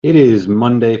It is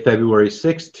Monday, February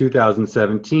 6th,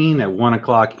 2017 at 1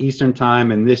 o'clock Eastern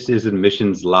Time, and this is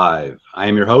Admissions Live. I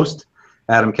am your host,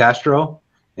 Adam Castro,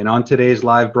 and on today's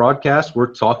live broadcast,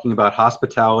 we're talking about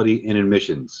hospitality and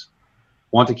admissions.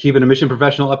 Want to keep an admission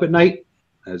professional up at night?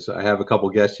 As I have a couple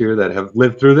guests here that have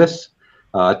lived through this.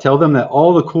 Tell them that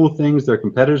all the cool things their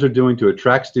competitors are doing to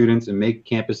attract students and make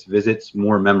campus visits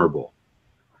more memorable.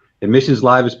 Admissions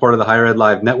Live is part of the Higher Ed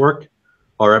Live network.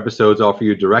 Our episodes offer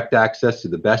you direct access to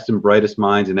the best and brightest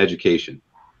minds in education.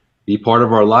 Be part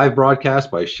of our live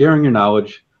broadcast by sharing your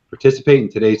knowledge. Participate in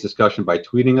today's discussion by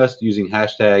tweeting us using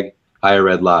hashtag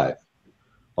HigherEdLive.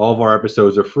 All of our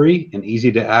episodes are free and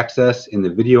easy to access in the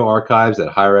video archives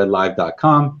at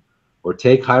higheredlive.com, or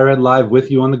take Higher Ed Live with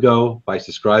you on the go by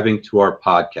subscribing to our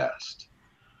podcast.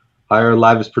 Higher Ed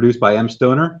Live is produced by M.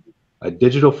 Stoner, a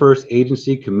digital-first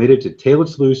agency committed to tailored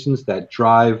solutions that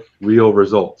drive real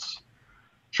results.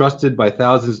 Trusted by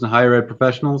thousands of higher ed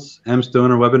professionals, M.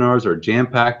 Stoner webinars are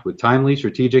jam-packed with timely,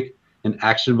 strategic, and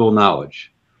actionable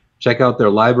knowledge. Check out their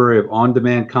library of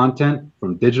on-demand content,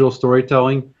 from digital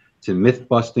storytelling to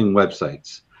myth-busting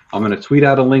websites. I'm going to tweet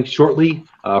out a link shortly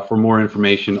for more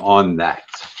information on that.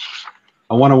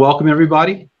 I want to welcome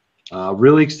everybody.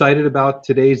 Really excited about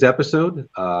today's episode.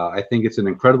 I think it's an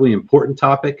incredibly important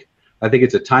topic. I think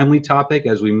it's a timely topic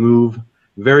as we move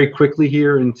very quickly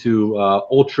here into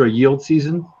ultra yield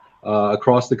season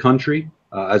across the country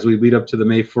as we lead up to the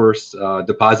May 1st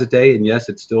deposit day. And yes,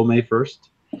 it's still May 1st.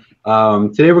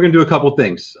 Today, we're going to do a couple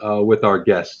things with our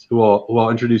guests, who I'll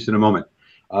introduce in a moment.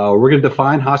 We're going to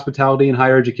define hospitality in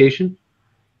higher education.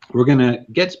 We're going to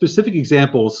get specific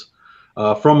examples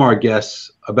from our guests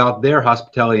about their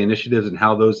hospitality initiatives and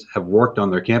how those have worked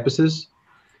on their campuses.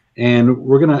 And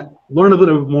we're going to learn a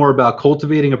little bit more about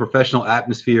cultivating a professional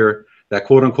atmosphere that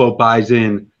quote unquote buys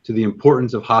in to the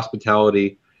importance of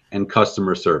hospitality and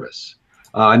customer service.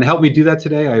 And to help me do that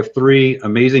today, I have three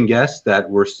amazing guests that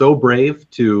were so brave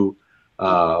to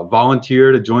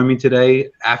volunteer to join me today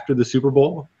after the Super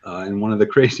Bowl in one of the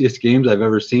craziest games I've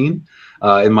ever seen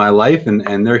in my life.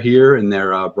 And they're here and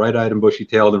they're bright-eyed and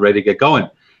bushy-tailed and ready to get going.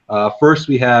 First,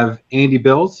 we have Andy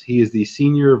Bills. He is the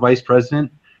Senior Vice President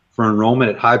for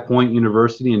Enrollment at High Point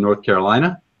University in North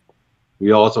Carolina.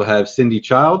 We also have Cindy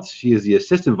Childs. She is the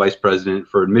Assistant Vice President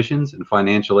for Admissions and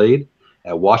Financial Aid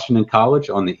at Washington College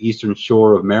on the Eastern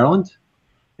Shore of Maryland.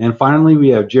 And finally, we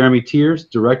have Jeremy Tiers,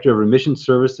 Director of Admissions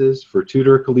Services for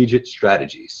Tudor Collegiate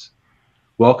Strategies.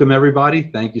 Welcome, everybody.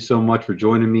 Thank you so much for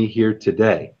joining me here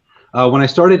today. When I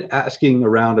started asking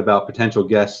around about potential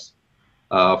guests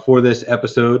for this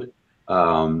episode,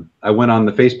 I went on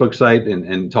the Facebook site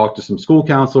and talked to some school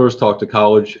counselors, talked to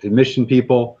college admission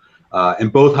people.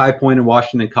 And both High Point and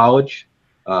Washington College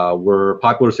were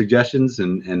popular suggestions,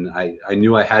 and I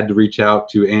knew I had to reach out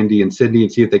to Andy and Sydney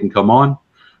and see if they can come on.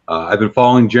 I've been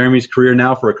following Jeremy's career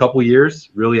now for a couple years,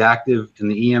 really active in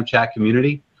the EM chat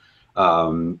community,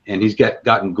 and he's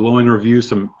gotten glowing reviews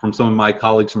from some of my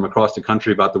colleagues from across the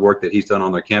country about the work that he's done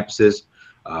on their campuses.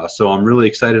 So I'm really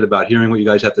excited about hearing what you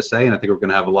guys have to say, and I think we're going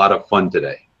to have a lot of fun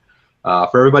today.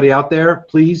 For everybody out there,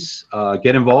 please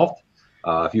get involved.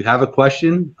 If you have a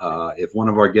question, if one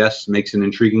of our guests makes an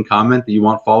intriguing comment that you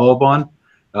want follow-up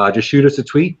on, just shoot us a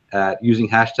tweet using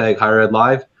hashtag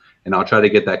HigherEdLive, and I'll try to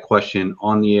get that question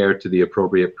on the air to the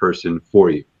appropriate person for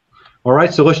you. All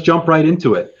right, so let's jump right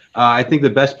into it. I think the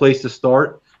best place to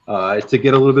start is to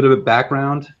get a little bit of a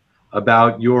background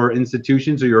about your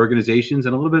institutions or your organizations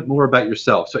and a little bit more about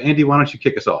yourself. So Andy, why don't you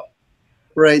kick us off?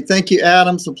 Great, thank you,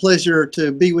 Adam. It's a pleasure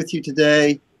to be with you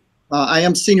today. I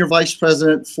am Senior Vice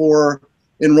President for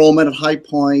Enrollment at High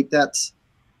Point. That's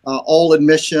all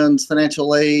admissions,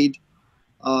 financial aid,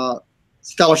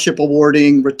 scholarship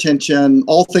awarding, retention,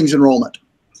 all things enrollment.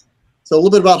 So a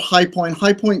little bit about High Point.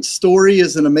 High Point's story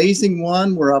is an amazing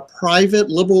one. We're a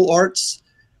private liberal arts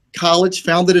college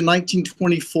founded in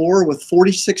 1924 with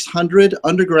 4,600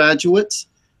 undergraduates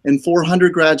and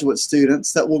 400 graduate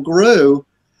students that will grow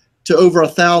to over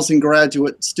 1,000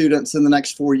 graduate students in the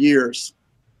next 4 years.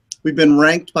 We've been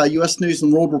ranked by U.S. News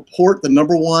and World Report the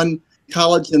 #1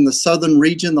 college in the southern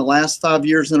region the last 5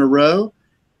 years in a row,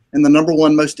 and the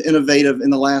 #1 most innovative in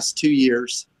the last 2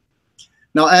 years.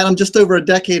 Now, Adam, just over a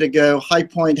decade ago, High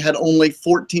Point had only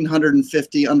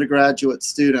 1,450 undergraduate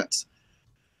students,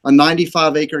 a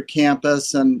 95-acre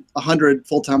campus, and 100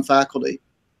 full-time faculty.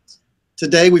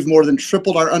 Today, we've more than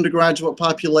tripled our undergraduate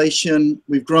population.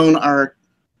 We've grown our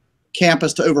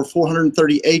campus to over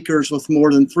 430 acres with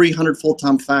more than 300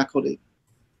 full-time faculty.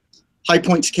 High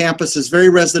Point's campus is very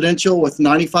residential, with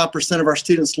 95% of our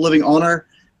students living on our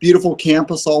beautiful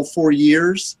campus all 4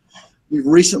 years. We've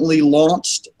recently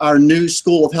launched our new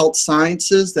School of Health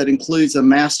Sciences that includes a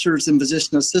Master's in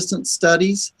Physician Assistant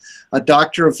Studies, a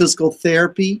Doctor of Physical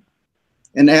Therapy,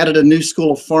 and added a new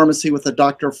School of Pharmacy with a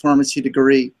Doctor of Pharmacy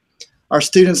degree. Our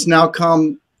students now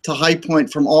come to High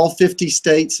Point from all 50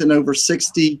 states and over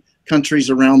 60 countries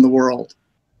around the world.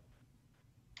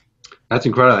 That's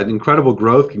incredible. Incredible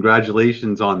growth.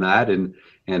 Congratulations on that. And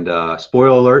spoiler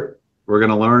alert, we're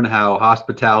going to learn how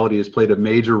hospitality has played a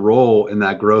major role in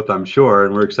that growth, I'm sure,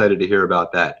 and we're excited to hear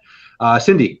about that.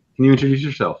 Cindy, can you introduce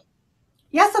yourself?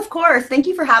 Yes, of course. Thank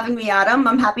you for having me, Adam.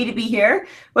 I'm happy to be here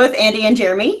with Andy and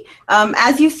Jeremy.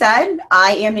 As you said,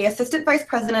 I am the Assistant Vice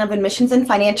President of Admissions and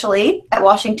Financial Aid at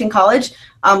Washington College,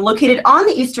 located on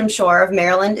the Eastern Shore of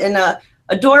Maryland in an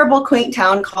adorable, quaint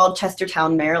town called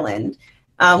Chestertown, Maryland.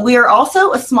 We are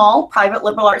also a small private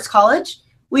liberal arts college.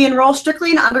 We enroll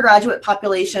strictly an undergraduate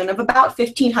population of about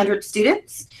 1,500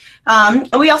 students.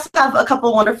 We also have a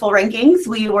couple wonderful rankings.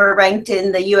 We were ranked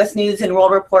in the U.S. News and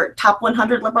World Report Top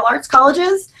 100 Liberal Arts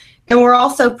Colleges. And we're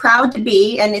also proud to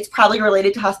be, and it's probably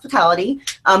related to hospitality,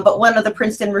 but one of the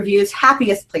Princeton Review's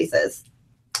happiest places.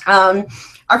 Our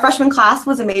freshman class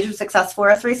was a major success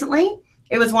for us recently.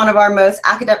 It was one of our most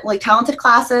academically talented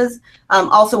classes,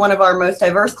 also one of our most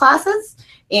diverse classes.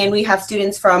 And we have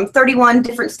students from 31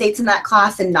 different states in that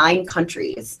class in 9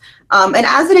 countries. And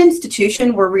as an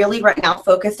institution, we're really right now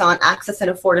focused on access and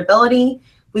affordability.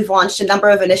 We've launched a number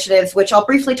of initiatives, which I'll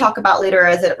briefly talk about later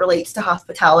as it relates to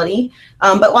hospitality.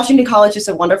 But Washington College is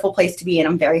a wonderful place to be, and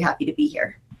I'm very happy to be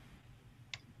here.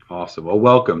 Awesome. Well,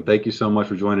 welcome. Thank you so much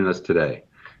for joining us today.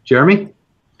 Jeremy?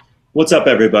 What's up,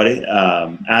 everybody?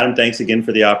 Adam, thanks again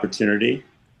for the opportunity.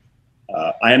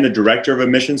 I am the Director of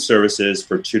Admissions Services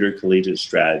for Tutor Collegiate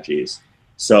Strategies.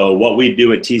 So what we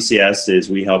do at TCS is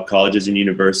we help colleges and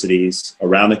universities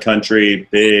around the country,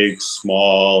 big,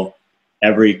 small,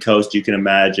 every coast you can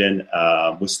imagine,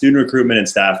 with student recruitment and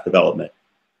staff development.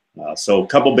 So a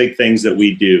couple big things that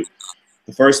we do.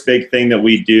 The first big thing that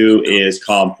we do is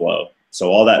CommFlow. So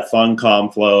all that fun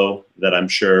CommFlow that I'm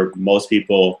sure most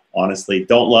people honestly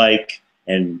don't like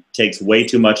and takes way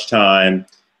too much time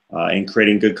in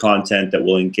creating good content that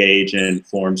will engage and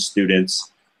inform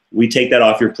students. We take that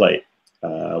off your plate.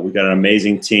 We've got an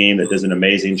amazing team that does an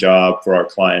amazing job for our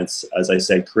clients. As I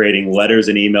said, creating letters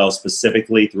and emails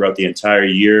specifically throughout the entire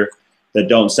year that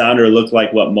don't sound or look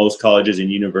like what most colleges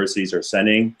and universities are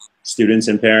sending students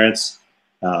and parents.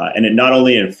 And it not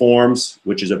only informs,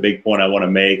 which is a big point I want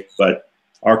to make, but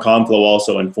our CommFlow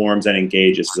also informs and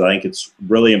engages, because I think it's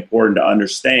really important to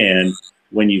understand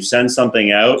when you send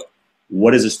something out,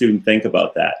 what does a student think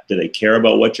about that? Do they care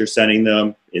about what you're sending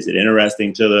them? Is it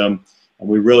interesting to them? And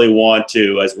we really want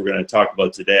to, as we're going to talk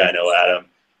about today, I know, Adam,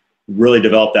 really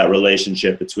develop that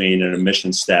relationship between an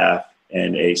admissions staff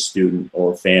and a student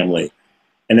or family.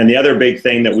 And then the other big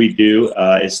thing that we do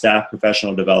is staff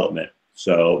professional development.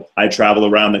 So I travel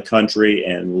around the country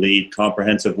and lead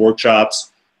comprehensive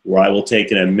workshops where I will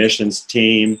take an admissions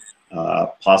team,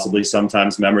 possibly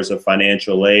sometimes members of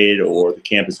financial aid or the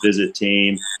campus visit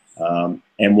team,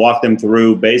 and walk them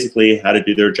through basically how to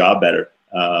do their job better.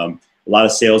 A lot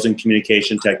of sales and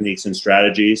communication techniques and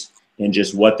strategies, and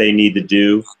just what they need to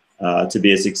do to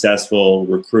be a successful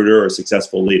recruiter or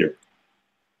successful leader.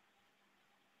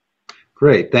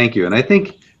 Great, thank you. And I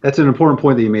think that's an important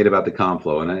point that you made about the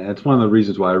CommFlow, and that's one of the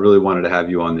reasons why I really wanted to have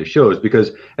you on this show, is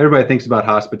because everybody thinks about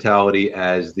hospitality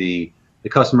as the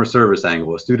customer service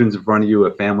angle. A student's in front of you,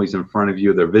 a family's in front of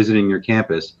you, they're visiting your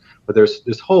campus, but there's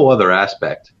this whole other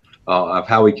aspect of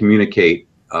how we communicate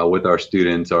with our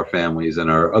students, our families, and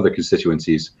our other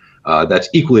constituencies that's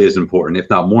equally as important, if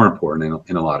not more important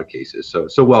in a lot of cases.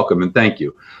 So welcome and thank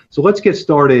you. So let's get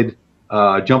started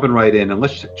jumping right in, and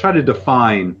let's try to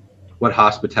define what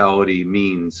hospitality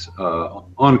means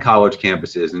on college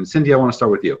campuses. And Cindy, I want to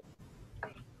start with you.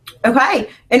 Okay,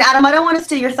 and Adam, I don't want to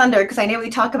steal your thunder because I know we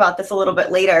talk about this a little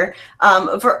bit later.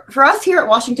 For us here at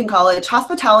Washington College,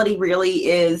 hospitality really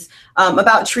is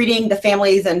about treating the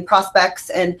families and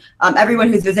prospects and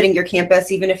everyone who's visiting your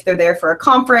campus, even if they're there for a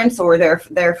conference or they're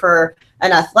there for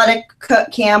an athletic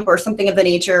camp or something of the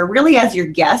nature, really as your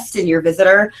guest and your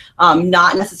visitor,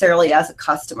 not necessarily as a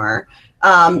customer.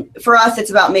 For us,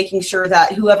 it's about making sure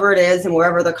that whoever it is and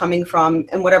wherever they're coming from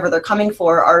and whatever they're coming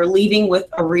for are leaving with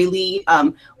a really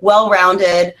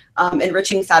well-rounded,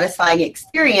 enriching, satisfying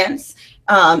experience.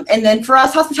 And then for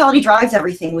us, hospitality drives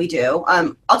everything we do.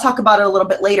 I'll talk about it a little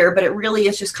bit later, but it really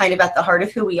is just kind of at the heart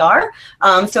of who we are.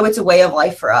 So it's a way of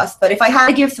life for us. But if I had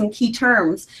to give some key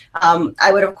terms,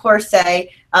 I would, of course,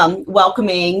 say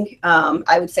welcoming,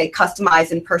 I would say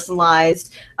customized and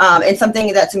personalized, and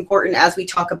something that's important as we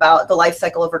talk about the life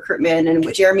cycle of recruitment and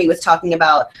what Jeremy was talking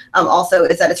about also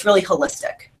is that it's really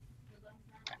holistic.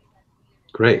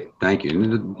 Great, thank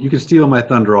you. You can steal my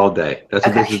thunder all day. That's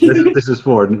what Okay. this is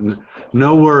for.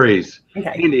 No worries.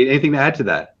 Okay. Andy, anything to add to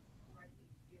that?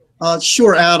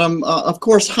 Sure, Adam. Of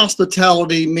course,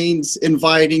 hospitality means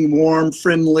inviting, warm,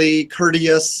 friendly,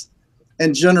 courteous,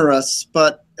 and generous.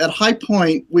 But at High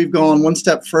Point, we've gone one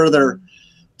step further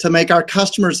to make our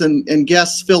customers and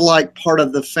guests feel like part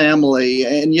of the family.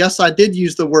 And yes, I did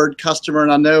use the word customer,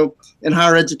 and I know in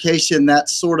higher education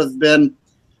that's sort of been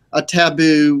a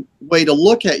taboo way to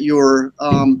look at your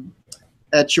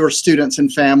students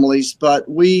and families, but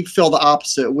we feel the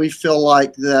opposite. We feel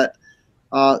like that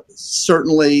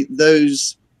certainly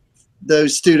those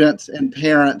students and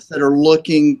parents that are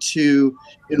looking to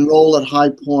enroll at High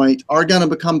Point are going to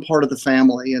become part of the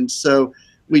family, and so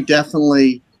we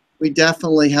definitely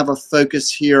have a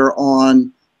focus here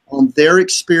on their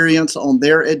experience, on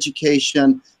their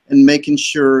education, and making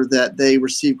sure that they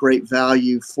receive great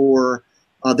value for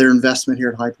their investment here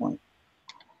at High Point.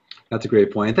 That's a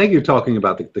great point. And thank you for talking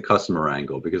about the customer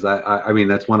angle, because I mean,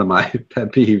 that's one of my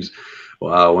pet peeves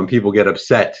when people get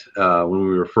upset when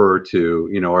we refer to,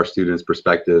 you know, our students,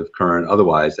 prospective, current,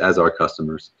 otherwise, as our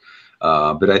customers.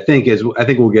 But I think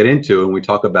we'll get into, and we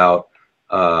talk about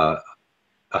a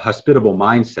hospitable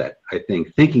mindset, I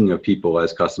think thinking of people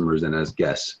as customers and as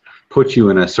guests puts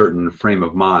you in a certain frame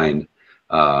of mind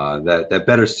that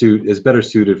is better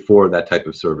suited for that type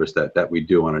of service that we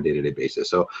do on a day-to-day basis.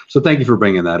 So thank you for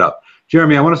bringing that up.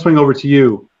 Jeremy, I want to swing over to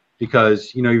you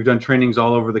because, you know, you've done trainings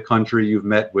all over the country. You've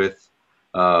met with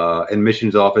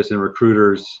admissions office and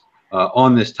recruiters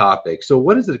on this topic. So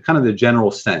what is kind of the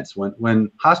general sense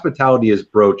when hospitality is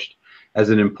broached as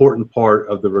an important part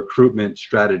of the recruitment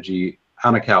strategy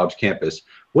on a college campus?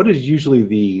 What is usually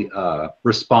the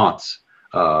response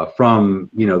from,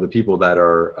 you know, the people that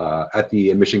are at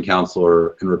the admission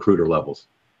counselor and recruiter levels?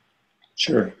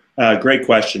 Sure. Great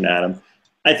question, Adam.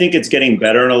 I think it's getting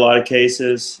better in a lot of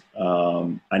cases.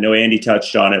 I know Andy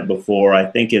touched on it before. I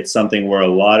think it's something where a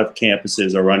lot of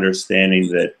campuses are understanding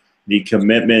that the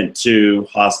commitment to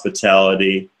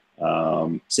hospitality,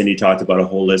 Cindy talked about a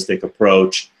holistic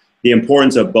approach. The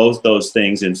importance of both those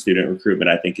things in student recruitment,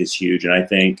 I think, is huge. And I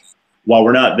think while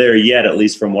we're not there yet, at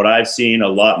least from what I've seen, a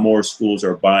lot more schools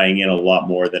are buying in a lot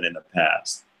more than in the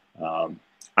past.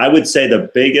 I would say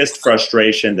the biggest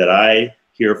frustration that I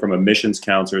hear from admissions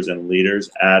counselors and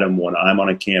leaders, Adam, when I'm on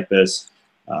a campus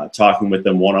talking with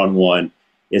them one-on-one,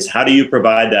 is how do you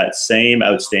provide that same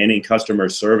outstanding customer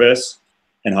service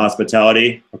and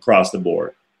hospitality across the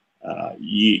board?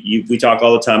 We talk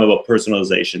all the time about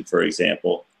personalization, for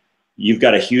example. You've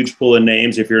got a huge pool of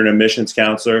names if you're an admissions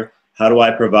counselor. How do I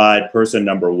provide person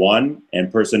number 1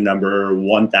 and person number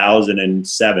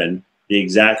 1007 the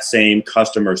exact same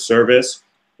customer service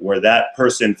where that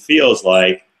person feels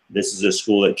like this is a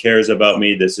school that cares about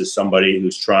me, this is somebody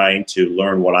who's trying to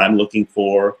learn what I'm looking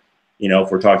for, you know,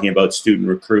 if we're talking about student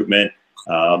recruitment.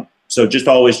 So just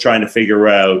always trying to figure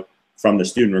out from the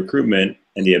student recruitment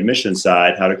and the admission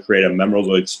side how to create a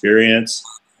memorable experience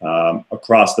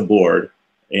across the board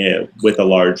with a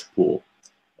large pool.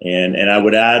 And I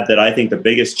would add that I think the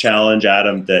biggest challenge,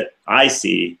 Adam, that I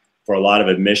see for a lot of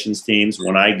admissions teams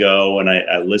when I go and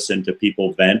I listen to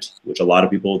people vent, which a lot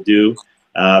of people do,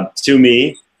 to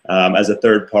me as a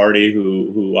third party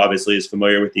who obviously is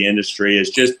familiar with the industry, is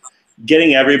just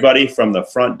getting everybody from the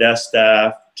front desk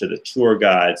staff to the tour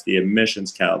guides, the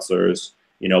admissions counselors,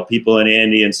 you know, people in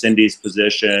Andy and Cindy's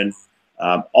position,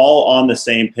 all on the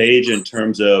same page in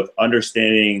terms of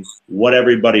understanding what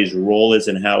everybody's role is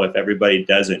and how if everybody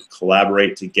doesn't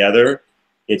collaborate together,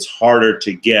 it's harder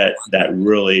to get that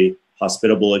really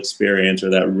hospitable experience or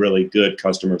that really good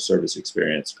customer service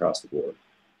experience across the board.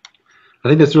 I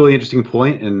think that's a really interesting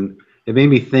point, and it made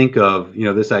me think of, you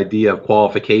know, this idea of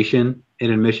qualification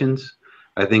in admissions.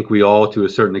 I think we all, to a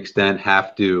certain extent,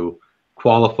 have to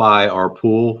qualify our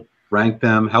pool, rank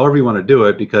them, however you want to do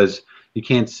it, because you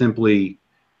can't simply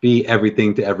be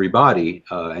everything to everybody,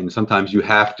 and sometimes you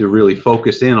have to really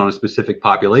focus in on a specific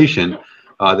population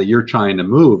that you're trying to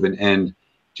move. And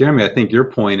Jeremy, I think your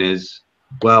point is,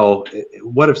 well,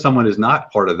 what if someone is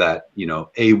not part of that, you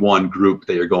know, A1 group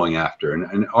that you're going after,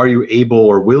 and are you able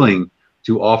or willing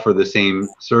to offer the same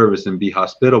service and be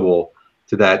hospitable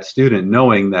to that student,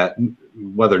 knowing that,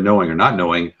 whether knowing or not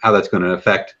knowing, how that's going to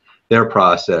affect their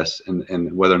process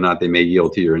and whether or not they may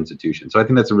yield to your institution. So I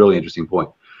think that's a really interesting point.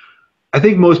 I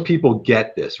think most people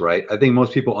get this, right? I think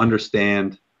most people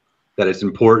understand that it's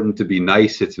important to be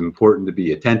nice, it's important to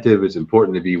be attentive, it's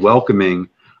important to be welcoming,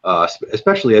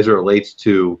 especially as it relates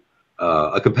to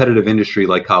a competitive industry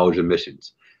like college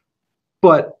admissions.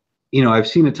 But I've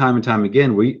seen it time and time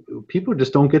again. People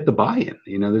just don't get the buy-in.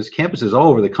 There's campuses all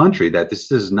over the country that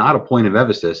this is not a point of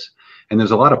emphasis, and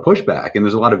there's a lot of pushback and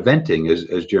there's a lot of venting,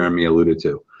 as Jeremy alluded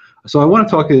to. So I want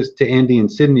to talk to Andy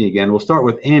and Sydney again. We'll start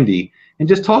with Andy and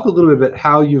just talk a little bit about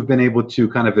how you've been able to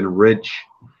kind of enrich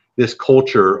this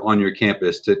culture on your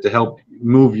campus to help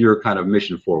move your kind of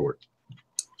mission forward.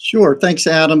 Sure. Thanks,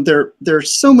 Adam.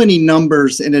 There's so many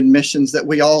numbers in admissions that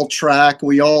we all track,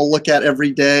 we all look at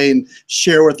every day and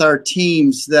share with our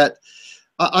teams, that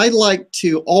I like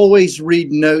to always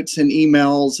read notes and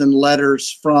emails and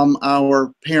letters from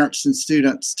our parents and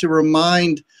students to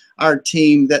remind our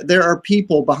team that there are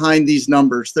people behind these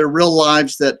numbers. There are real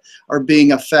lives that are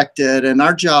being affected, and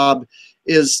our job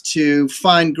is to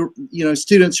find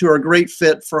students who are a great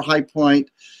fit for High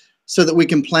Point so that we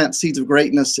can plant seeds of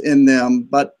greatness in them.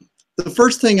 But the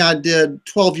first thing I did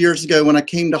 12 years ago when I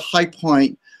came to High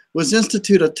Point was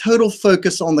institute a total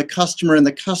focus on the customer and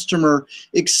the customer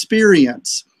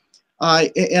experience.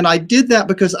 And I did that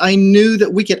because I knew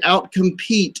that we could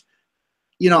outcompete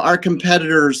our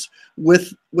competitors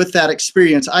with that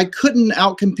experience. I couldn't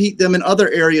outcompete them in other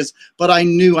areas, but I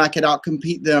knew I could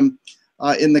outcompete them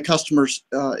in the customer's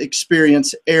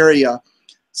experience area.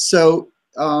 So,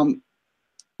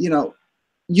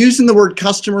 using the word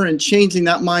customer and changing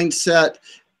that mindset,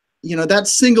 that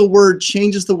single word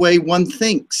changes the way one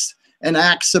thinks and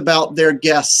acts about their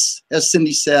guests, as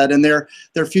Cindy said, and their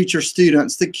future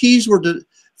students. The keys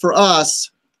for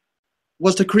us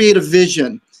was to create a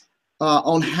vision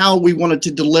on how we wanted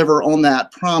to deliver on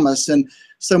that promise. And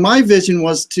so my vision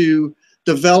was to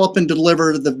develop and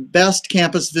deliver the best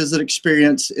campus visit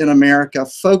experience in America,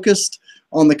 focused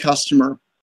on the customer.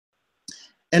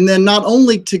 And then not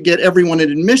only to get everyone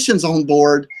in admissions on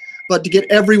board, but to get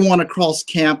everyone across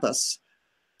campus,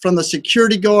 from the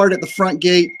security guard at the front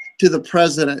gate to the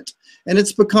president. And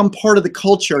it's become part of the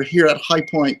culture here at High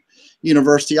Point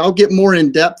University. I'll get more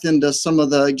in depth into some of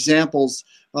the examples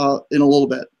in a little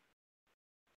bit.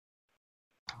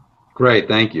 Great,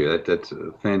 thank you. That's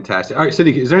fantastic. All right,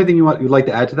 Cindy, is there anything you'd like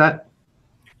to add to that?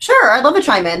 Sure, I'd love to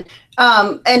chime in.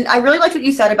 And I really liked what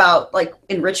you said about like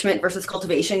enrichment versus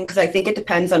cultivation, because I think it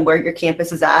depends on where your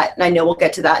campus is at, and I know we'll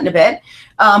get to that in a bit.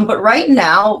 But right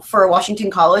now for Washington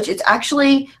College, it's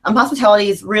actually, hospitality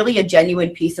is really a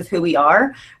genuine piece of who we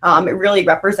are. It really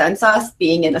represents us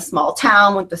being in a small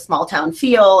town with the small town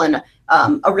feel and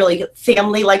a really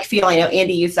family-like feel. I know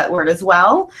Andy used that word as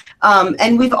well.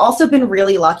 And we've also been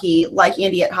really lucky, like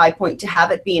Andy at High Point, to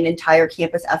have it be an entire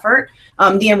campus effort.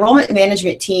 The enrollment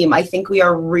management team, I think we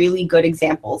are really good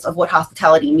examples of what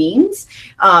hospitality means.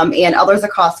 And others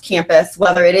across campus,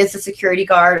 whether it is the security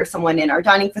guard or someone in our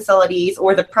dining facilities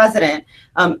or the president,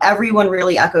 everyone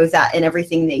really echoes that in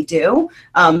everything they do.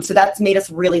 So that's made us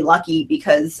really lucky,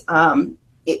 because again,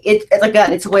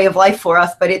 it's a way of life for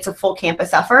us, but it's a full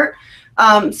campus effort.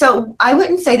 So I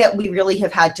wouldn't say that we really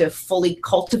have had to fully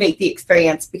cultivate the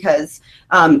experience, because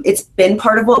it's been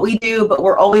part of what we do, but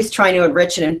we're always trying to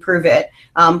enrich and improve it,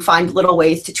 find little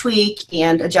ways to tweak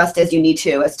and adjust as you need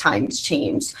to as times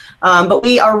change. But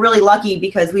we are really lucky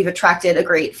because we've attracted a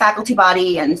great faculty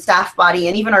body and staff body,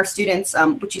 and even our students,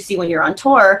 which you see when you're on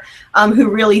tour, who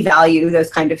really value those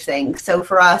kind of things. So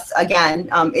for us, again,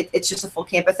 it's just a full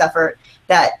campus effort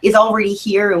that is already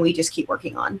here and we just keep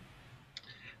working on.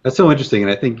 That's so interesting,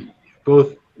 and I think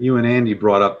both you and Andy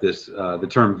brought up this the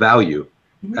term value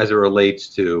as it relates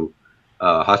to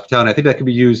hospitality. And I think that could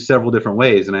be used several different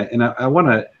ways, and I want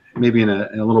to maybe in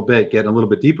a little bit get a little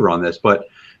bit deeper on this. But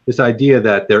this idea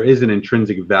that there is an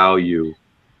intrinsic value,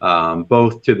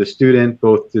 both to the student,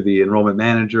 both to the enrollment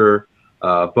manager,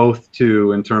 both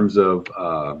to in terms of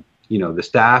the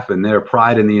staff and their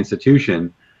pride in the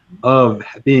institution of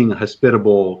being a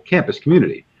hospitable campus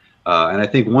community. And I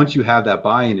think once you have that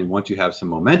buy-in and once you have some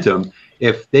momentum,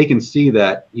 if they can see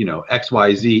that,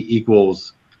 XYZ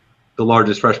equals the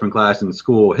largest freshman class in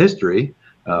school history,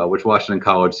 which Washington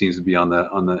College seems to be on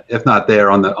the if not there,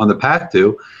 on the path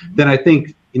to, then I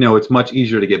think, it's much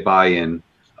easier to get buy-in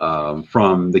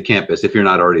from the campus if you're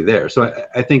not already there. So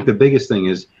I think the biggest thing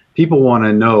is people want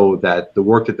to know that the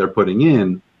work that they're putting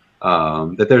in,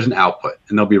 that there's an output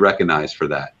and they'll be recognized for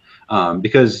that.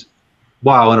 Because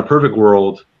while in a perfect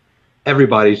world,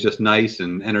 everybody's just nice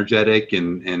and energetic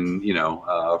and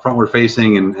frontward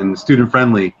facing and student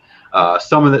friendly,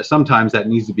 sometimes that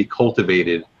needs to be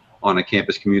cultivated on a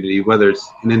campus community, whether it's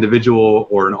an individual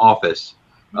or an office.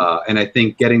 And I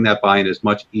think getting that buy-in is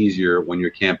much easier when your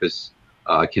campus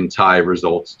can tie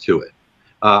results to it.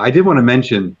 I did want to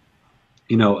mention,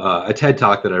 a TED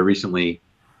Talk that I recently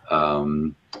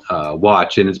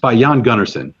watched, and it's by Jan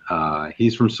Gunnarsson.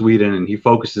 He's from Sweden, and he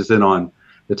focuses in on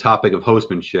the topic of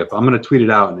hostmanship. I'm going to tweet it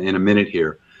out in a minute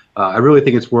here. I really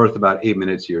think it's worth about 8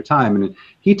 minutes of your time. And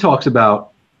he talks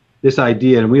about this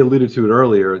idea, and we alluded to it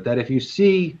earlier, that if you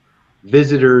see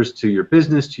visitors to your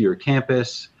business, to your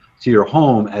campus, to your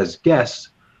home as guests,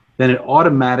 then it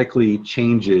automatically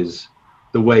changes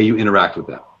the way you interact with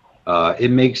them. It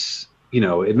makes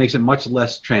it much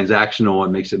less transactional. It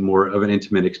makes it more of an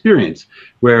intimate experience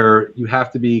where you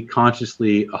have to be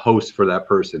consciously a host for that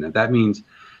person. And that means,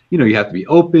 you have to be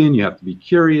open, you have to be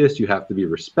curious, you have to be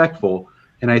respectful.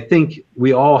 And I think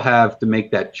we all have to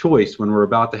make that choice when we're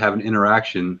about to have an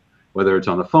interaction, whether it's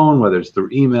on the phone, whether it's through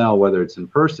email, whether it's in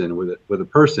person with a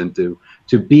person,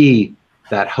 to be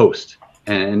that host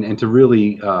and to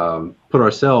really put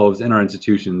ourselves and our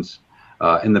institutions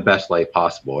in the best light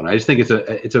possible. And I just think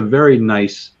it's a very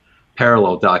nice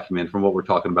parallel document from what we're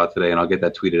talking about today. And I'll get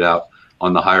that tweeted out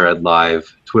on the Higher Ed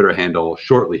Live Twitter handle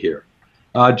shortly here.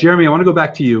 Jeremy, I want to go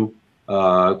back to you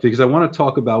because I want to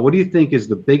talk about, what do you think is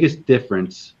the biggest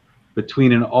difference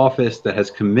between an office that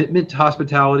has commitment to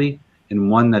hospitality and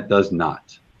one that does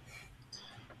not?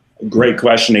 Great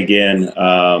question again.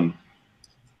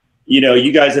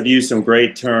 You guys have used some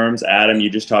great terms. Adam, you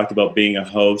just talked about being a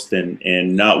host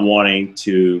and not wanting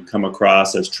to come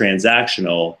across as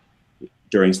transactional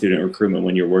during student recruitment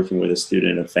when you're working with a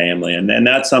student and a family. And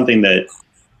that's something that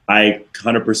I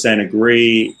 100%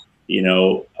 agree.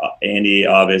 Andy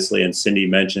obviously and Cindy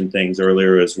mentioned things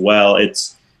earlier as well.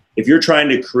 If you're trying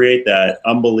to create that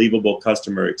unbelievable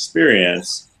customer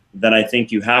experience, then I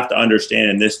think you have to understand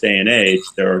in this day and age,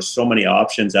 there are so many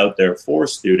options out there for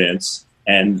students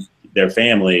and their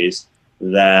families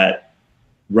that,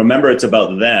 remember, it's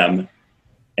about them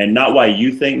and not why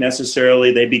you think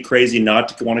necessarily they'd be crazy not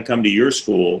to want to come to your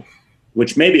school,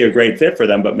 which may be a great fit for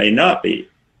them, but may not be,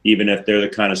 even if they're the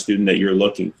kind of student that you're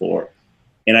looking for.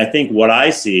 And I think what I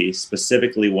see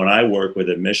specifically when I work with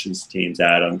admissions teams,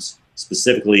 Adams,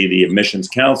 specifically the admissions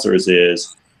counselors,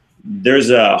 is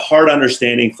there's a hard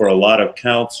understanding for a lot of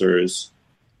counselors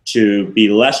to be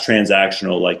less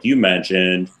transactional, like you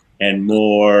mentioned, and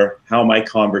more, how am I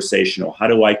conversational? How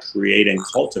do I create and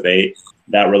cultivate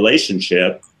that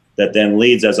relationship that then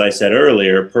leads, as I said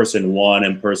earlier, person 1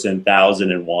 and person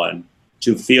 1,001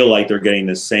 to feel like they're getting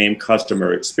the same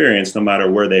customer experience no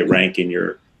matter where they rank in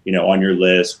your, on your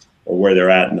list or where they're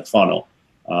at in the funnel.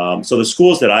 So the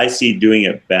schools that I see doing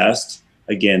it best,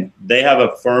 again, they have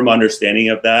a firm understanding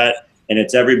of that, and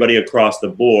it's everybody across the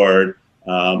board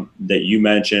that you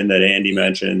mentioned, that Andy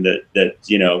mentioned,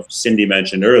 that Cindy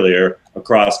mentioned earlier,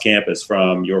 across campus,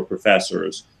 from your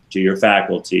professors to your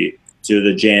faculty to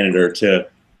the janitor, to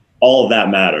all of that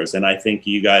matters. And I think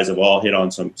you guys have all hit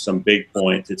on some big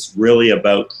points. It's really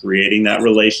about creating that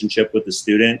relationship with the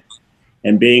student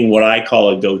and being what I call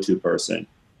a go-to person.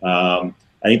 I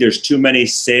think there's too many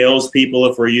salespeople,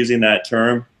 if we're using that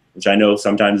term, which I know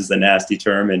sometimes is a nasty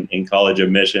term in college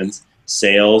admissions,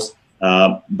 sales.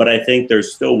 But I think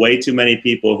there's still way too many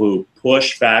people who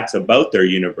push facts about their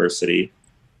university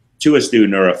to a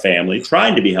student or a family,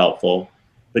 trying to be helpful,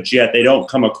 but yet they don't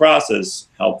come across as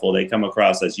helpful. They come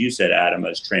across, as you said, Adam,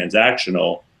 as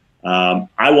transactional.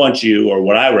 I want you, or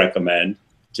what I recommend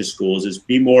to schools, is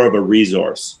be more of a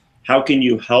resource. How can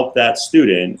you help that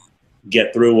student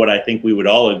get through what I think we would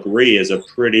all agree is a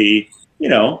pretty,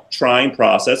 trying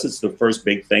process? It's the first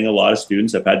big thing a lot of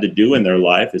students have had to do in their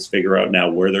life, is figure out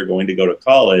now where they're going to go to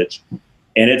college.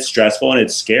 And it's stressful and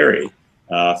it's scary.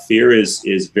 Fear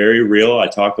is very real. I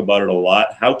talk about it a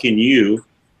lot. How can you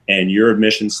and your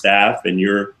admission staff and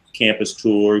your campus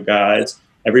tour guides,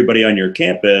 everybody on your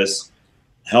campus,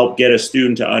 help get a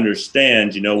student to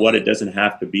understand, it doesn't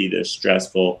have to be this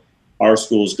stressful. Our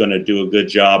school's going to do a good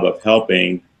job of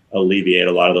helping alleviate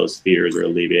a lot of those fears or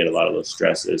alleviate a lot of those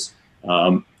stresses.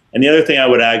 And the other thing I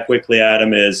would add quickly,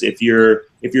 Adam, is if you're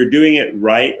doing it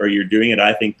right, or you're doing it,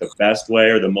 I think, the best way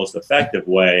or the most effective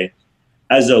way,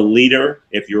 as a leader,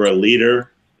 if you're a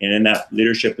leader and in that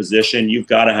leadership position, you've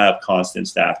got to have constant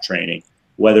staff training,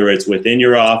 whether it's within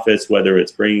your office, whether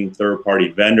it's bringing third-party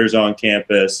vendors on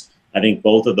campus. I think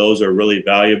both of those are really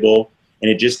valuable.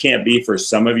 And it just can't be for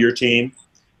some of your team,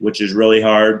 which is really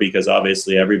hard because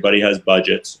obviously everybody has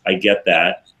budgets. I get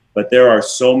that. But there are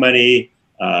so many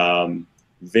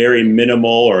very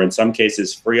minimal, or in some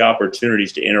cases free,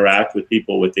 opportunities to interact with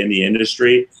people within the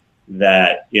industry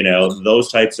that, you know,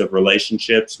 those types of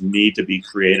relationships need to be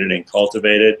created and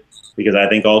cultivated, because I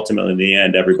think ultimately in the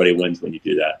end, everybody wins when you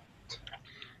do that.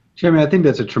 Jeremy, I think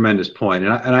that's a tremendous point,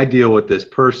 and I deal with this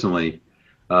personally,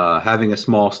 having a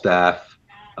small staff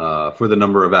for the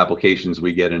number of applications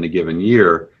we get in a given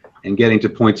year, and getting to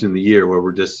points in the year where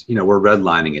we're just, you know, we're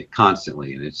redlining it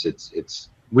constantly, and it's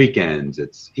weekends,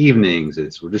 it's evenings,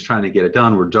 we're just trying to get it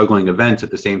done. We're juggling events at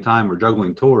the same time. We're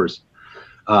juggling tours,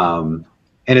 and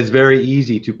it's very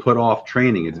easy to put off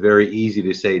training. It's very easy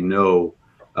to say no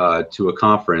to a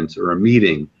conference or a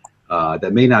meeting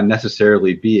that may not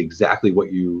necessarily be exactly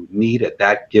what you need at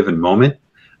that given moment,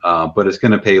 but it's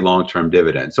going to pay long-term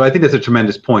dividends. So I think that's a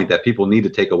tremendous point that people need to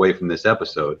take away from this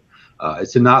episode.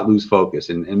 Is to not lose focus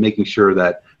and making sure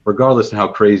that regardless of how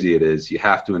crazy it is, you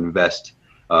have to invest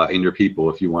in your people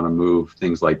if you want to move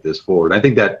things like this forward. I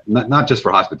think that not just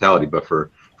for hospitality, but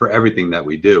for everything that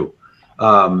we do.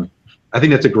 I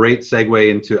think that's a great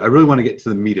segue into, I really want to get to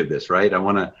the meat of this, right? I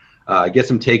want to get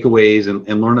some takeaways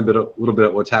and learn a little bit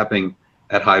of what's happening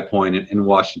at High Point in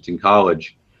Washington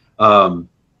College.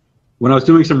 When I was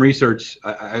doing some research,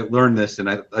 I learned this, and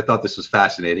I thought this was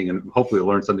fascinating, and hopefully I'll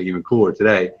learn something even cooler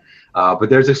today. But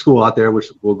there's a school out there, which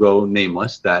will go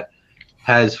nameless, that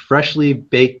has freshly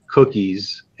baked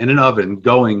cookies in an oven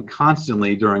going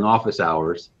constantly during office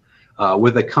hours,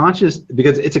 with a conscious,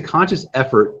 because it's a conscious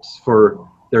effort for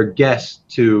their guests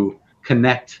to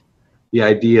connect the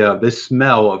idea of this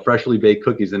smell of freshly baked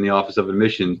cookies in the Office of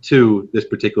Admission to this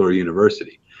particular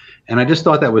university. And I just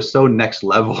thought that was so next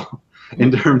level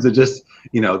in terms of just,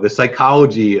 you know, the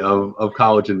psychology of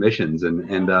college admissions.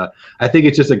 And I think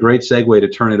it's just a great segue to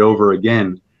turn it over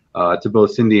again to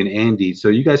both Cindy and Andy. So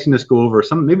you guys can just go over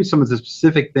maybe some of the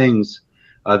specific things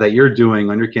that you're doing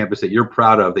on your campus that you're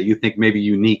proud of, that you think may be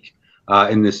unique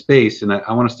in this space. And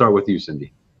I want to start with you,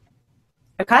 Cindy.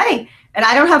 Okay. And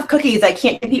I don't have cookies. I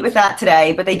can't compete with that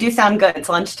today, but they do sound good. It's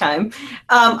lunchtime.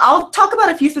 I'll talk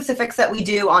about a few specifics that we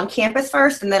do on campus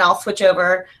first, and then I'll switch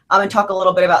over and talk a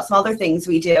little bit about some other things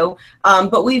we do.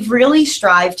 But we've really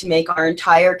strived to make our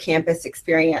entire campus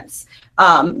experience,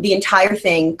 the entire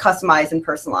thing, customized and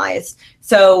personalized.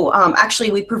 So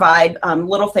actually we provide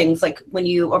little things like when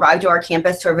you arrive to our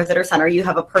campus, to our visitor center, you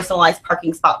have a personalized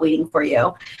parking spot waiting for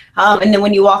you. And then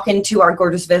when you walk into our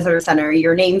gorgeous visitor center,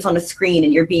 your name's on a screen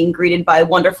and you're being greeted by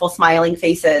wonderful smiling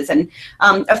faces. And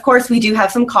of course we do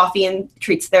have some coffee and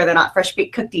treats there. They're not fresh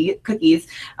baked cookies,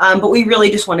 but we really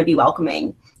just want to be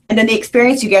welcoming. And then the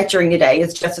experience you get during the day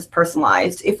is just as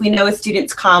personalized. If we know a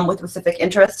student's come with specific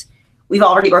interest, we've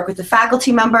already worked with the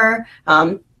faculty member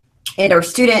and our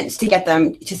students to get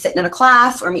them to sit in a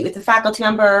class or meet with the faculty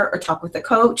member or talk with the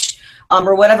coach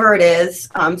or whatever it is.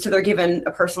 So they're given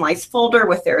a personalized folder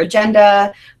with their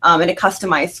agenda and a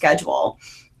customized schedule.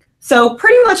 So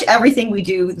pretty much everything we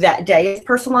do that day is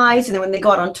personalized. And then when they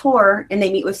go out on tour and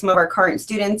they meet with some of our current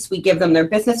students, we give them their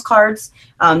business cards.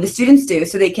 The students do,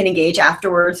 so they can engage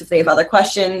afterwards if they have other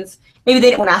questions. Maybe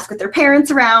they didn't want to ask with their parents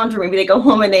around, or maybe they go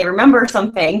home and they remember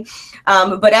something.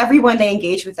 But everyone they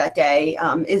engage with that day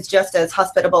is just as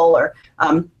hospitable or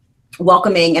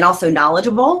welcoming and also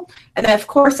knowledgeable. And then of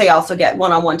course they also get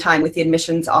one-on-one time with the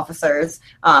admissions officers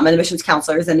and admissions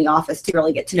counselors in the office to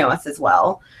really get to know us as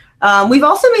well. We've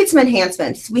also made some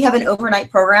enhancements. We have an overnight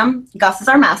program. Gus is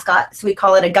our mascot, so we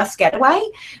call it a Gus Getaway.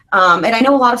 And I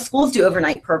know a lot of schools do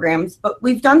overnight programs, but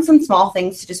we've done some small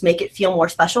things to just make it feel more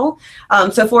special.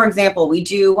 So for example, we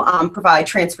do provide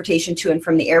transportation to and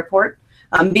from the airport.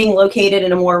 Being located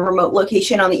in a more remote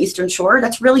location on the Eastern Shore,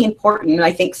 that's really important. And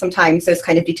I think sometimes those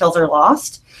kind of details are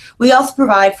lost. We also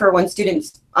provide for when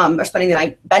students are spending the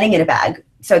night bedding in a bag,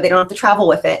 so they don't have to travel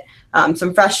with it.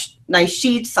 Some fresh, nice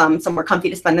sheets, somewhere comfy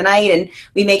to spend the night, and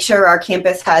we make sure our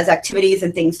campus has activities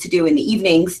and things to do in the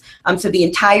evenings, so the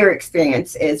entire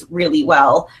experience is really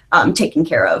well taken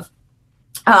care of.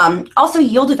 Also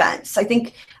yield events. I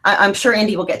think, I'm sure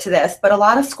Andy will get to this, but a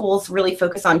lot of schools really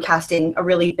focus on casting a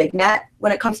really big net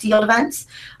when it comes to yield events.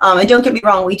 And don't get me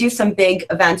wrong, we do some big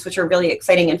events which are really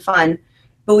exciting and fun,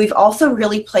 but we've also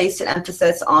really placed an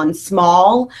emphasis on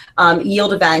small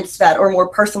yield events that are more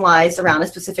personalized around a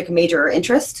specific major or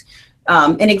interest.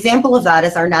 An example of that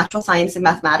is our Natural Science and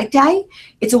Mathematics Day.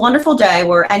 It's a wonderful day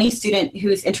where any student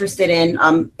who's interested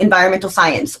in environmental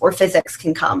science or physics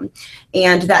can come.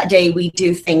 And that day we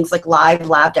do things like live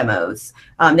lab demos.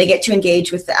 They get to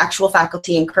engage with the actual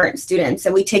faculty and current students,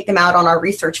 and we take them out on our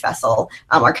research vessel,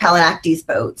 our Kalanaktes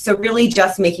boat. So really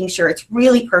just making sure it's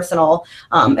really personal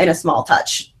and a small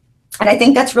touch. And I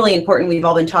think that's really important. We've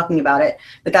all been talking about it,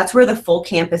 but that's where the full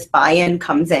campus buy-in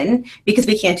comes in, because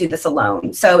we can't do this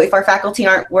alone. So if our faculty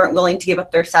weren't willing to give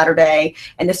up their Saturday,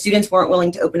 and the students weren't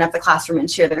willing to open up the classroom and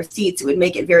share their seats, it would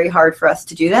make it very hard for us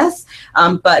to do this.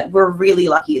 But we're really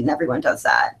lucky that everyone does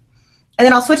that. And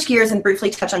then I'll switch gears and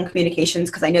briefly touch on communications,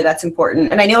 because I know that's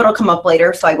important. And I know it'll come up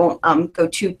later, so I won't go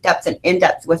too in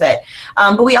depth with it.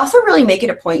 But we also really make it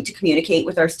a point to communicate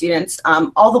with our students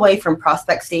all the way from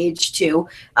prospect stage to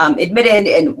admitted,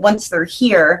 and once they're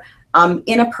here,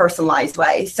 in a personalized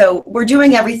way. So we're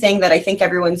doing everything that I think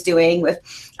everyone's doing with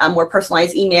more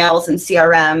personalized emails and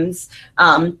CRMs.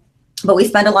 But we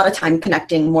spend a lot of time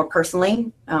connecting more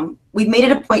personally. We've made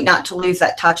it a point not to lose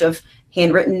that touch of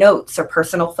handwritten notes or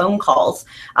personal phone calls.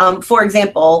 For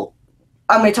example,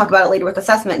 I'm going to talk about it later with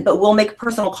assessment, but we'll make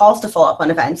personal calls to follow up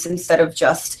on events instead of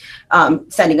just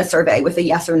sending a survey with a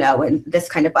yes or no and this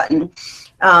kind of button.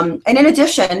 And in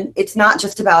addition, it's not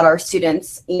just about our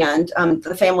students and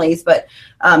the families, but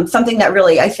something that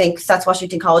really, I think, sets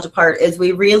Washington College apart is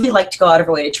we really like to go out of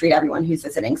our way to treat everyone who's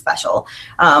visiting special.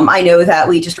 I know that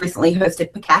we just recently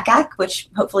hosted PCACAC, which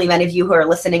hopefully many of you who are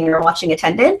listening or watching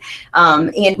attended.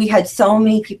 And we had so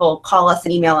many people call us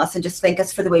and email us and just thank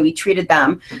us for the way we treated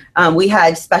them. We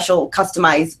had special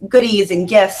customized goodies and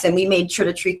gifts, and we made sure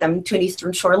to treat them to an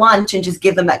Eastern Shore lunch and just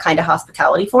give them that kind of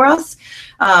hospitality for us.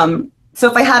 So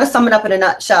if I had to sum it up in a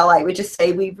nutshell, I would just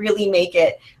say we really make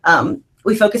it,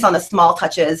 we focus on the small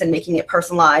touches and making it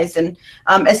personalized. And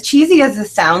as cheesy as this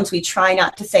sounds, we try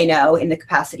not to say no in the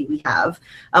capacity we have.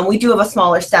 We do have a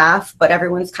smaller staff, but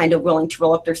everyone's kind of willing to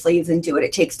roll up their sleeves and do what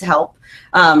it takes to help.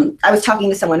 I was talking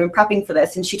to someone when prepping for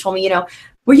this, and she told me, you know,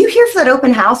 were you here for that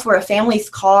open house where a family's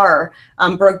car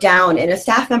broke down and a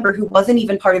staff member who wasn't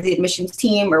even part of the admissions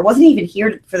team or wasn't even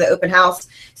here for the open house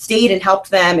stayed and helped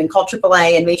them and called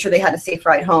AAA and made sure they had a safe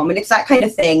ride home? And it's that kind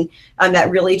of thing that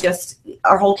really just,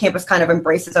 our whole campus kind of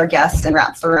embraces our guests and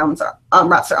wraps their arms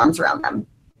around them.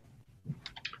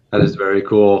 That is very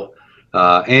cool.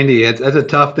 Andy, that's a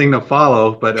tough thing to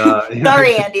follow, but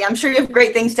sorry, Andy, I'm sure you have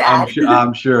great things to add.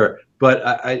 I'm sure.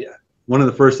 But one of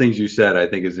the first things you said, I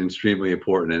think, is extremely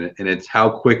important, and it's how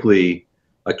quickly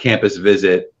a campus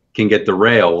visit can get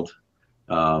derailed,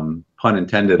 pun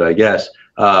intended, I guess,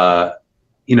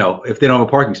 you know, if they don't have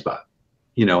a parking spot,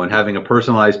 you know, and having a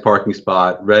personalized parking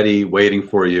spot ready, waiting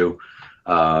for you,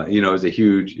 you know, is a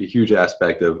huge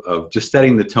aspect of just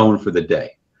setting the tone for the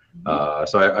day.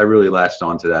 So I really latched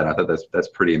on to that. I thought that's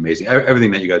pretty amazing.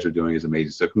 Everything that you guys are doing is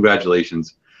amazing. So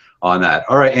congratulations on that.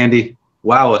 All right, Andy,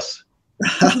 wow us.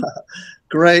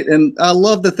 Great. And I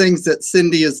love the things that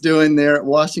Cindy is doing there at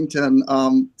Washington.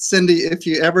 Cindy, if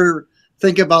you ever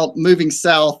think about moving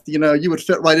south, you know, you would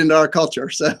fit right into our culture.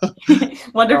 So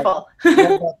wonderful.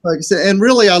 And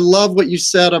really, I love what you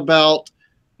said about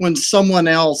when someone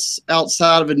else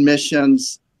outside of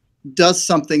admissions does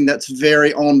something that's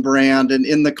very on brand and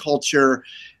in the culture.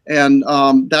 And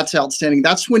that's outstanding.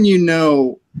 That's when you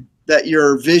know that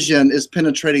your vision is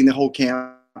penetrating the whole campus.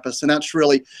 And that's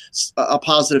really a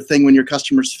positive thing when your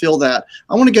customers feel that.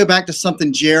 I want to go back to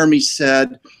something Jeremy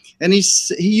said, and he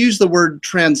used the word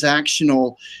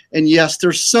transactional. And yes,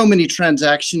 there's so many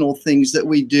transactional things that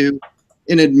we do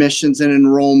in admissions and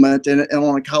enrollment and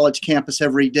on a college campus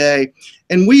every day.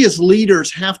 And we as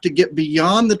leaders have to get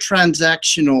beyond the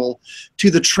transactional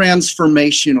to the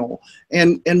transformational,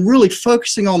 and really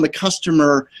focusing on the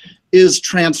customer is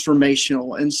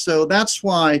transformational. And so that's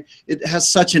why it has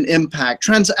such an impact.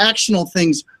 Transactional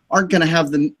things aren't going to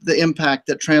have the impact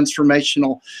that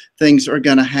transformational things are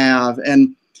going to have.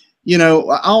 And, you know,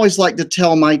 I always like to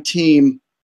tell my team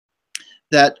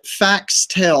that facts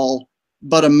tell,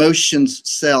 but emotions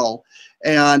sell.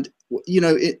 And, you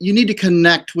know, you need to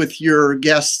connect with your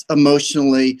guests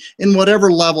emotionally in whatever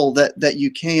level that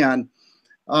you can.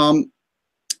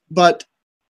 But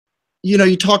you know,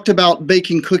 you talked about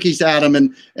baking cookies, Adam,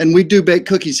 and we do bake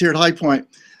cookies here at High Point.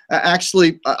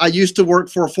 Actually, I used to work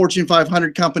for a Fortune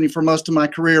 500 company for most of my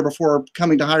career before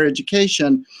coming to higher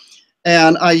education.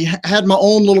 And I had my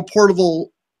own little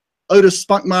portable Otis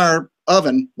Spunkmeyer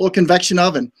oven, little convection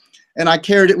oven, and I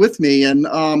carried it with me. And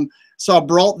so I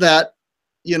brought that,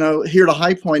 you know, here to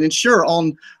High Point. And sure,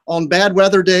 on bad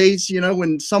weather days, you know,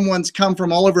 when someone's come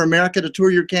from all over America to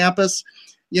tour your campus,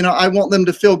 you know, I want them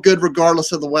to feel good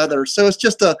regardless of the weather. So it's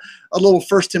just a little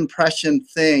first impression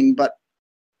thing.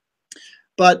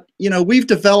 But you know, we've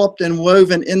developed and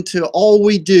woven into all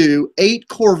we do 8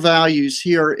 core values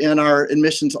here in our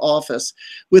admissions office,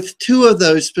 with 2 of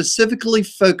those specifically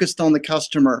focused on the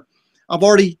customer. I've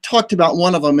already talked about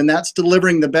one of them, and that's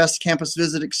delivering the best campus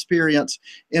visit experience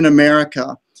in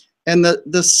America. And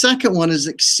the second one is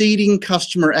exceeding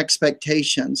customer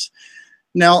expectations.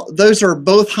 Now, those are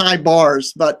both high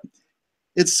bars, but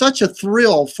it's such a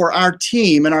thrill for our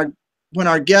team and when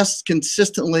our guests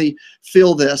consistently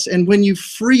feel this. And when you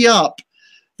free up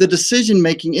the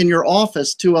decision-making in your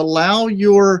office to allow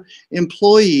your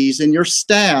employees and your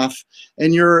staff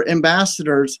and your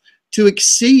ambassadors to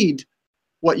exceed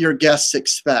what your guests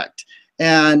expect.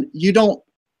 And you don't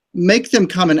make them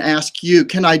come and ask you,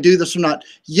 can I do this or not?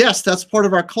 Yes, that's part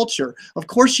of our culture. Of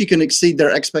course you can exceed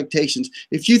their expectations.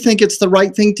 If you think it's the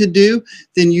right thing to do,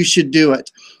 then you should do it.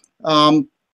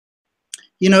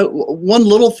 You know, one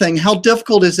little thing, how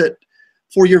difficult is it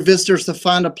for your visitors to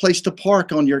find a place to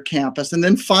park on your campus and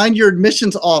then find your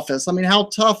admissions office? I mean, how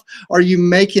tough are you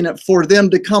making it for them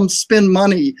to come spend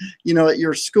money, you know, at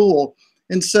your school?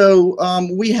 And so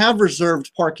we have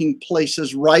reserved parking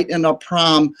places right in a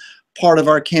prime part of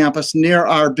our campus near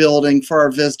our building for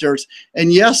our visitors.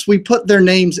 And yes, we put their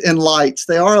names in lights.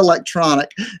 They are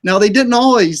electronic. Now, they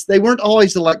weren't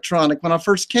always electronic. When I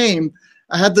first came,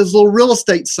 I had those little real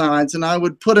estate signs, and I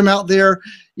would put them out there,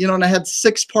 you know, and I had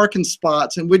 6 parking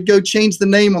spots, and we'd go change the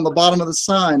name on the bottom of the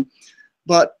sign.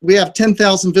 But we have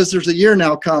 10,000 visitors a year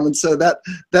now come, and so that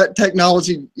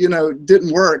technology, you know,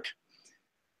 didn't work.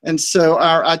 And so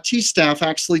our IT staff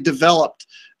actually developed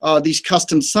these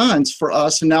custom signs for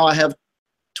us, and now I have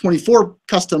 24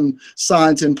 custom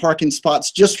signs in parking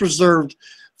spots just reserved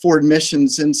for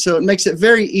admissions. And so it makes it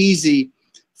very easy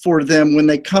for them when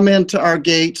they come into our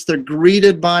gates. They're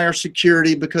greeted by our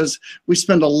security, because we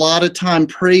spend a lot of time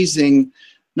praising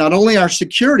not only our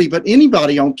security, but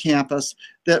anybody on campus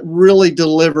that really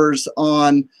delivers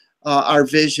on our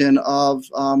vision of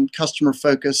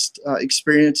customer-focused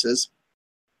experiences.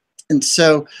 And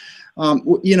so,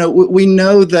 you know, we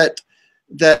know that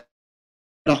at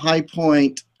a High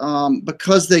Point,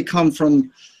 because they come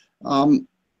from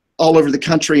all over the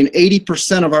country, and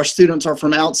 80% of our students are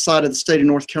from outside of the state of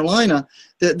North Carolina,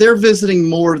 that they're visiting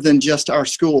more than just our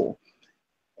school.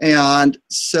 And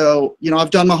so, you know,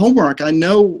 I've done my homework. I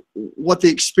know what the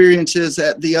experience is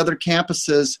at the other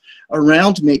campuses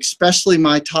around me, especially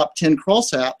my top 10 cross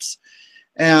apps.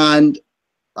 And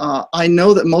I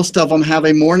know that most of them have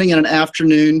a morning and an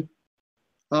afternoon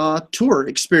tour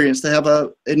experience. They have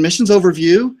a admissions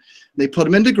overview. They put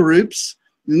them into groups.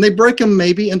 And they break them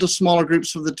maybe into smaller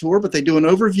groups for the tour, but they do an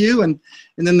overview, and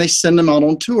then they send them out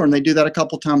on tour, and they do that a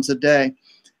couple times a day.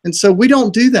 And so we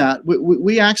don't do that.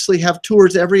 We actually have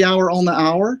tours every hour on the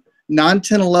hour, 9,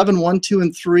 10, 11, 1, 2,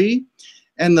 and 3.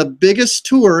 And the biggest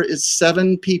tour is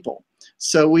 7 people.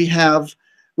 So we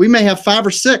may have 5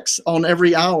 or 6 on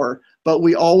every hour, but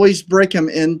we always break them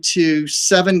into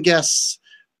 7 guests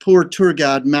per tour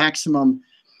guide maximum.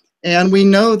 And we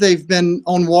know they've been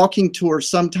on walking tours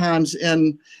sometimes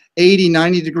in 80,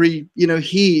 90 degree, you know,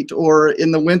 heat, or in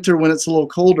the winter when it's a little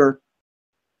colder.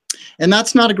 And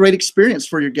that's not a great experience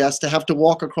for your guests to have to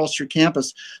walk across your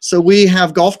campus. So we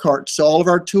have golf carts. So all of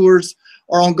our tours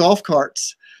are on golf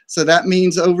carts. So that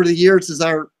means over the years, as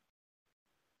our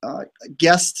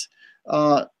guests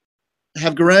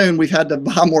have grown, we've had to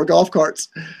buy more golf carts.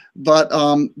 But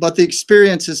the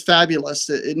experience is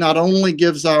fabulous. It not only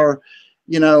gives our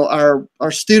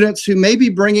students who may be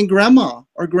bringing grandma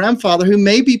or grandfather who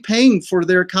may be paying for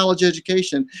their college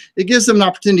education, it gives them an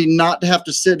opportunity not to have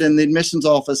to sit in the admissions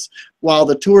office while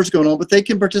the tour is going on, but they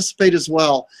can participate as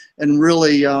well and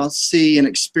really see and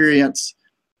experience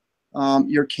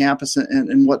your campus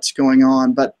and what's going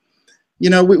on. But, you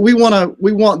know, we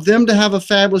want them to have a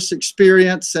fabulous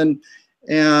experience,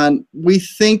 and we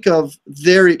think of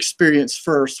their experience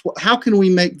first. How can we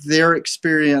make their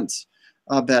experience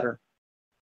better?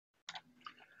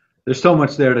 There's so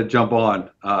much there to jump on,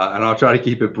 and I'll try to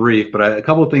keep it brief, but a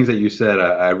couple of things that you said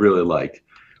I really liked.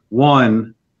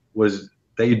 One was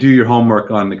that you do your homework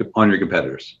on your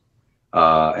competitors.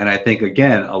 And I think,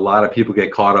 again, a lot of people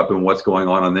get caught up in what's going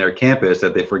on their campus,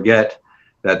 that they forget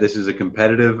that this is a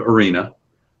competitive arena,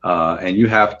 and you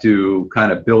have to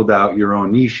kind of build out your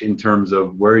own niche in terms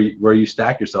of where you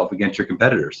stack yourself against your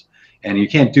competitors. And you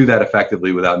can't do that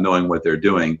effectively without knowing what they're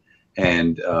doing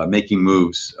and making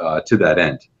moves to that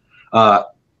end.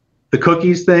 The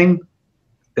cookies thing,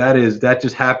 that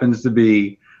just happens to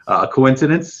be a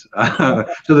coincidence.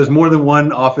 So there's more than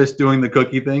one office doing the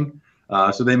cookie thing.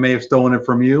 So they may have stolen it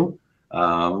from you.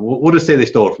 We'll just say they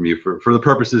stole it from you for the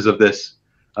purposes of this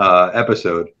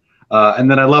episode.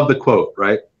 And then I love the quote,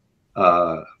 right?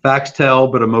 Facts tell,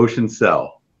 but emotions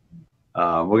sell.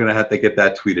 We're going to have to get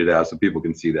that tweeted out so people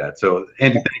can see that. So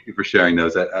Andy, thank you for sharing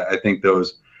those. I think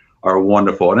those are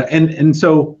wonderful. And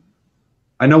so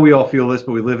I know we all feel this,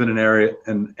 but we live in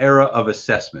an era of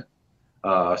assessment.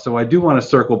 So I do want to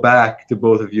circle back to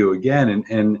both of you again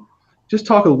and just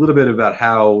talk a little bit about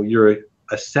how you're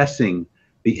assessing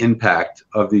the impact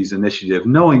of these initiatives,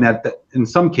 knowing that in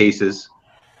some cases,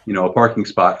 a parking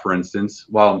spot, for instance,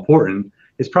 while important,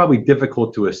 is probably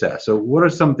difficult to assess. So what are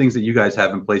some things that you guys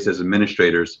have in place as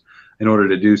administrators in order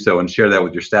to do so and share that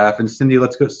with your staff? And Cindy,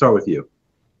 let's start with you.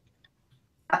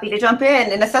 Happy to jump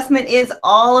in. And assessment is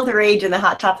all of the rage and the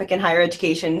hot topic in higher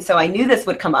education, so I knew this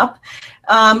would come up.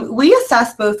 We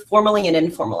assess both formally and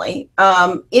informally.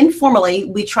 Informally,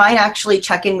 we try and actually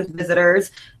check in with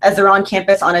visitors as they're on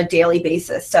campus on a daily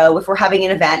basis. So if we're having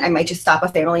an event, I might just stop a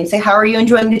family and say, how are you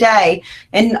enjoying the day?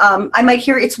 And I might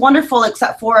hear, it's wonderful,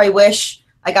 except for I wish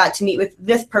I got to meet with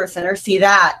this person or see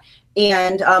that.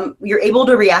 And you're able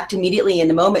to react immediately in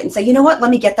the moment and say, you know what,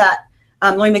 let me get that.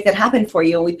 Let me make that happen for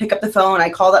you. And we pick up the phone, I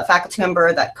call that faculty member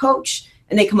or that coach,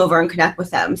 and they come over and connect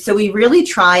with them. So we really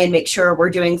try and make sure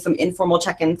we're doing some informal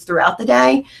check-ins throughout the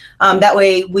day. That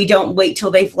way we don't wait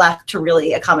till they've left to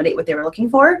really accommodate what they were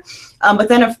looking for. But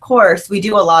then of course, we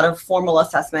do a lot of formal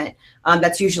assessment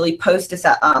that's usually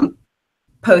post-event,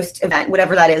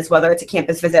 whatever that is, whether it's a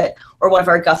campus visit or one of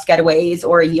our Gus getaways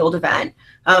or a yield event.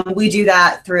 We do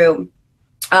that through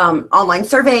online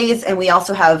surveys, and we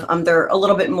also have they're a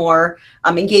little bit more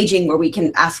engaging, where we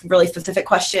can ask really specific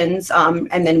questions,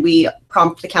 and then we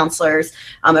prompt the counselors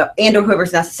and or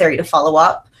whoever's necessary to follow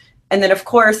up. And then of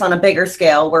course, on a bigger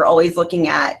scale, we're always looking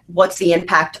at what's the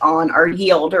impact on our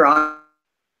yield or on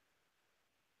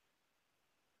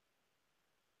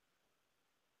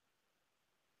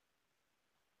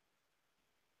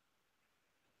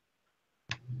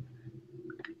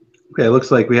Okay, it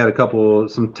looks like we had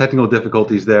some technical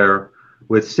difficulties there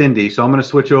with Cindy. So I'm going to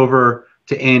switch over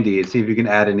to Andy and see if you can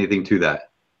add anything to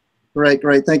that. Great.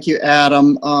 Thank you,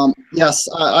 Adam. Yes,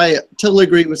 I totally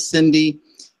agree with Cindy.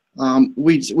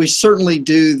 We certainly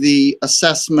do the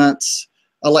assessments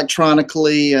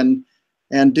electronically and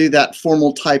do that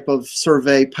formal type of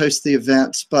survey post the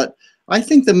events. But I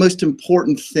think the most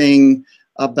important thing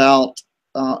about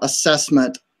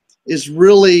assessment is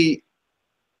really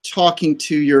talking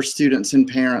to your students and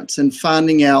parents and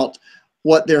finding out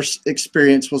what their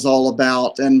experience was all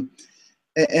about, and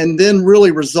then really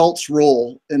results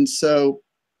rule. And so,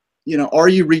 are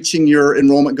you reaching your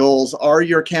enrollment goals? Are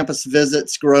your campus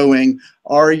visits growing?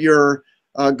 Are your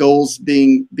goals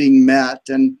being met?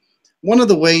 And one of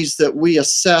the ways that we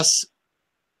assess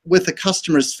with the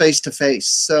customers face to face.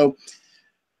 So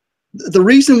the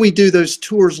reason we do those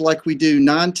tours like we do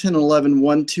 9, 10, 11,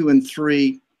 1, 2, and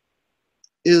 3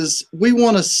 is we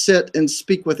want to sit and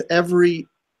speak with every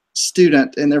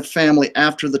student and their family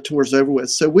after the tour's over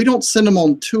with. So we don't send them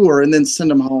on tour and then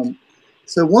send them home.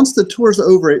 So once the tour's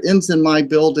over, it ends in my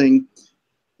building,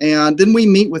 and then we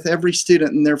meet with every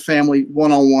student and their family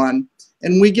one-on-one,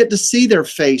 and we get to see their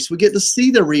face. We get to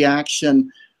see their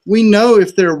reaction. We know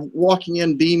if they're walking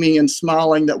in beaming and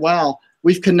smiling that, wow,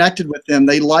 we've connected with them.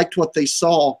 They liked what they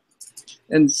saw.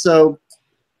 And so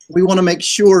we want to make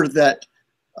sure that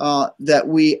that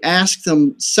we ask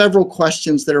them several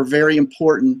questions that are very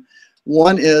important.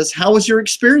 One is, how was your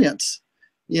experience?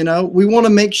 We want to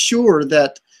make sure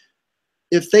that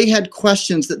if they had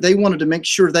questions that they wanted to make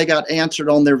sure they got answered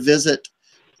on their visit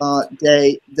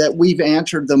day, that we've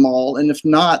answered them all. And if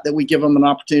not, that we give them an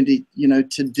opportunity,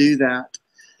 to do that.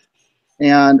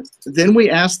 And then we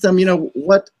ask them,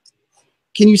 what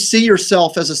can you see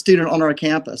yourself as a student on our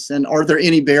campus? And are there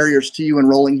any barriers to you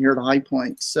enrolling here at High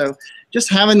Point? So just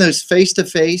having those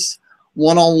face-to-face,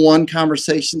 one-on-one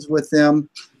conversations with them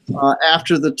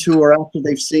after the tour, after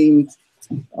they've seen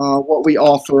what we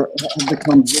offer, has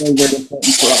become very, very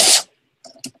important for us.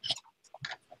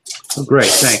 Oh, great,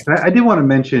 thanks. I did want to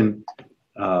mention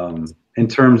in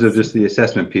terms of just the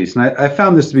assessment piece, and I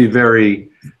found this to be very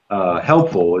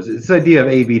helpful, is this idea of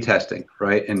A/B testing,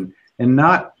 right? And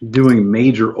not doing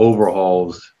major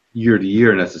overhauls year to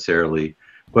year necessarily,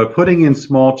 but putting in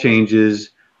small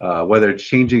changes, whether it's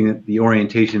changing the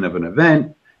orientation of an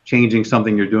event, changing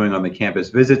something you're doing on the campus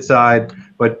visit side,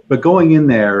 but going in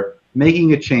there,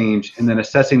 making a change, and then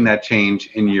assessing that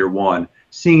change in year one,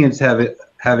 seeing it's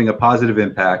having a positive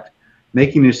impact,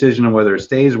 making a decision on whether it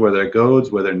stays, whether it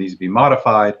goes, whether it needs to be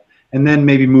modified, and then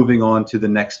maybe moving on to the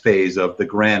next phase of the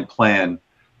grand plan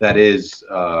that is,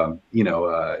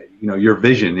 your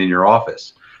vision in your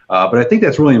office. But I think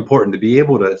that's really important to be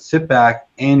able to sit back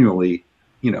annually,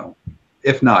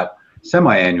 if not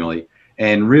semi-annually,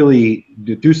 and really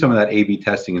do some of that A/B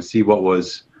testing and see what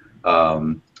was,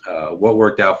 what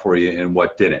worked out for you and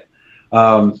what didn't.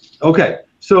 Okay,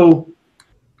 so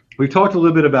we've talked a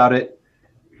little bit about it.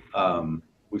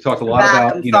 We've talked a lot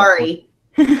about, I'm sorry.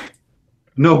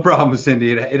 No problem,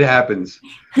 Cindy. It happens.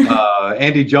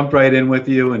 Andy jumped right in with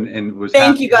you and was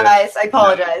Thank happy you guys. I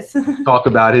apologize. to talk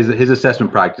about his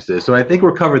assessment practices. So I think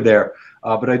we're covered there.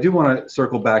 But I do want to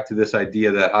circle back to this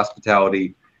idea that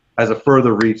hospitality has a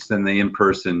further reach than the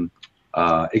in-person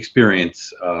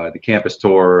experience, the campus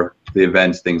tour, the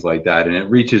events, things like that. And it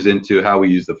reaches into how we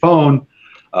use the phone,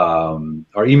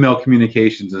 our email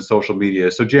communications, and social media.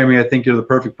 So Jeremy, I think you're the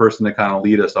perfect person to kind of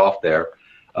lead us off there.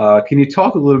 Can you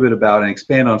talk a little bit about and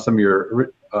expand on some of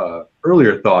your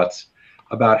earlier thoughts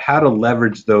about how to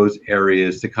leverage those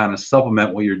areas to kind of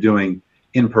supplement what you're doing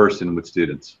in person with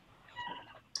students?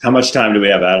 How much time do we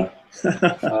have, Adam?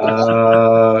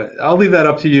 I'll leave that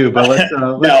up to you, but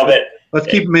let's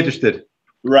keep them interested.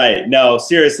 Right. No,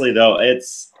 seriously though,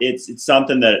 it's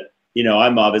something that, you know,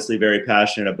 I'm obviously very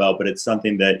passionate about, but it's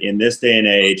something that in this day and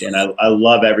age, and I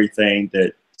love everything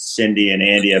that Cindy and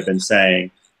Andy have been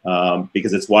saying,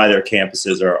 because it's why their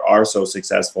campuses are so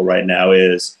successful right now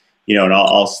is, you know, and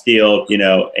I'll steal, you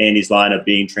know, Andy's line of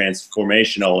being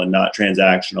transformational and not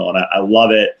transactional. And I love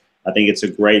it. I think it's a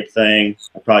great thing.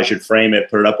 I probably should frame it,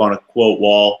 put it up on a quote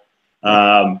wall.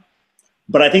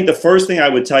 But I think the first thing I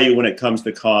would tell you when it comes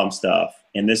to comm stuff,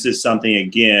 and this is something,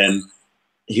 again,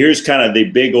 here's kind of the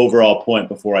big overall point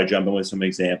before I jump in with some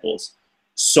examples.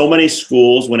 So many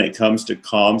schools, when it comes to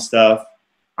comm stuff,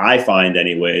 I find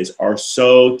anyways, are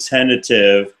so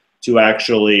tentative to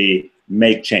actually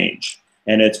make change.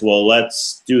 And it's, well,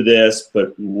 let's do this,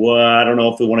 but I don't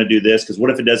know if we want to do this, because what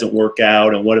if it doesn't work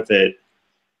out? And what if it,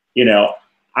 you know,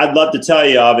 I'd love to tell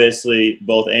you, obviously,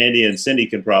 both Andy and Cindy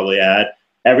can probably add,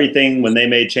 everything when they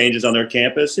made changes on their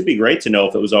campus, it'd be great to know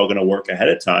if it was all going to work ahead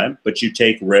of time, but you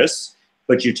take risks,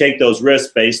 but you take those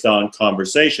risks based on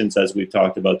conversations, as we've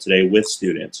talked about today, with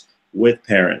students, with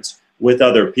parents, with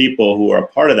other people who are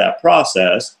part of that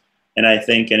process. And I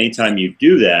think anytime you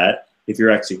do that, if your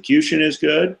execution is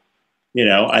good, you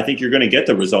know, I think you're going to get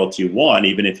the results you want,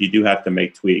 even if you do have to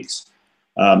make tweaks.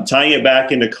 Tying it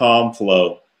back into comm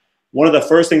flow, one of the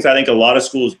first things I think a lot of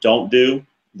schools don't do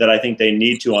that I think they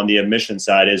need to on the admission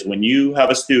side is when you have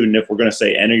a student, if we're going to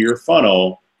say enter your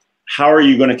funnel, how are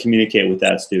you going to communicate with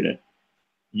that student?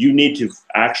 You need to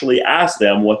actually ask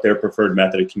them what their preferred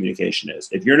method of communication is.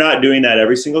 If you're not doing that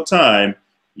every single time,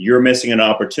 you're missing an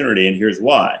opportunity, and here's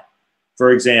why.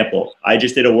 For example, I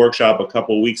just did a workshop a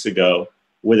couple of weeks ago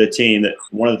with a team that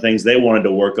one of the things they wanted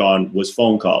to work on was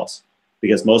phone calls,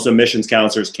 because most admissions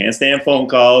counselors can't stand phone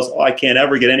calls. Oh, I can't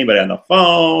ever get anybody on the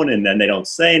phone, and then they don't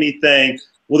say anything.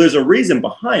 Well, there's a reason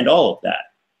behind all of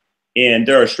that. And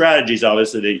there are strategies,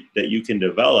 obviously, that you can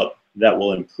develop that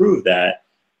will improve that.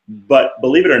 But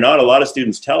believe it or not, a lot of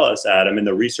students tell us, Adam, in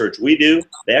the research we do,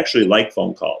 they actually like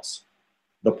phone calls.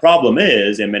 The problem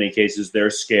is, in many cases, they're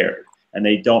scared, and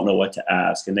they don't know what to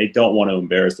ask, and they don't want to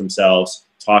embarrass themselves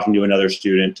talking to another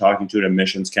student, talking to an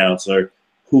admissions counselor,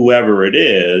 whoever it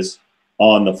is,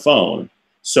 on the phone.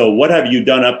 So what have you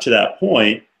done up to that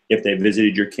point, if they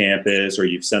visited your campus or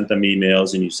you've sent them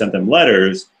emails and you sent them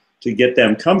letters, to get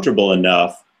them comfortable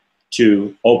enough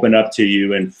to open up to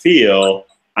you and feel,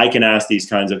 I can ask these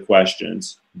kinds of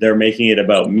questions. They're making it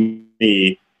about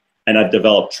me, and I've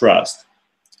developed trust.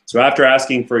 So after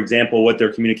asking, for example, what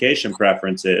their communication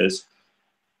preference is,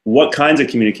 what kinds of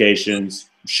communications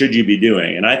should you be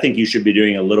doing? And I think you should be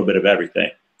doing a little bit of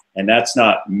everything. And that's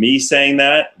not me saying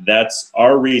that. That's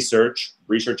our research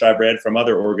I've read from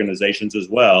other organizations as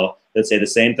well, that say the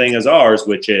same thing as ours,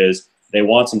 which is they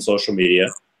want some social media,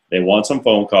 they want some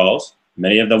phone calls.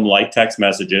 Many of them like text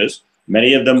messages.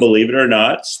 Many of them, believe it or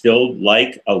not, still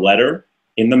like a letter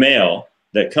in the mail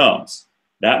that comes.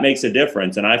 That makes a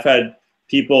difference. And I've had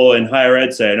people in higher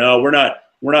ed say, no, we're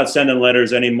not sending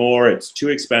letters anymore. It's too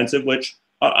expensive, which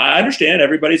I understand.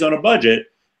 Everybody's on a budget.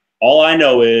 All I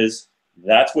know is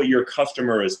that's what your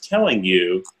customer is telling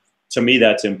you. To me,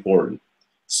 that's important.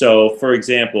 So, for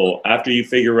example, after you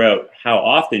figure out how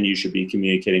often you should be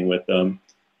communicating with them,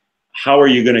 how are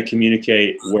you going to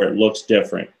communicate where it looks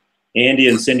different? Andy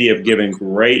and Cindy have given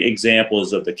great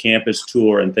examples of the campus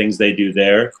tour and things they do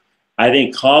there. I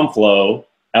think CommFlow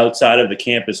outside of the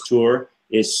campus tour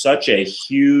is such a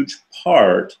huge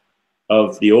part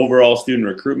of the overall student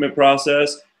recruitment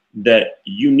process that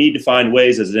you need to find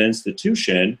ways as an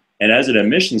institution and as an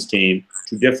admissions team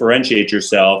to differentiate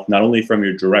yourself not only from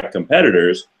your direct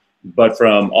competitors, but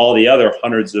from all the other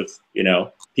hundreds of,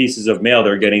 pieces of mail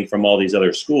they're getting from all these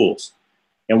other schools.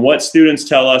 And what students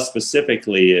tell us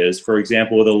specifically is, for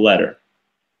example, with a letter,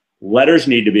 letters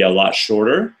need to be a lot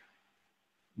shorter.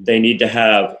 They need to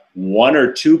have 1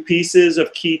 or 2 pieces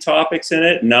of key topics in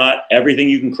it, not everything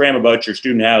you can cram about your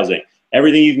student housing,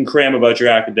 everything you can cram about your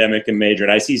academic and major.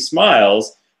 And I see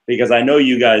smiles because I know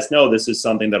you guys know this is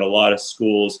something that a lot of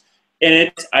schools,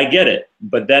 and I get it,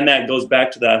 but then that goes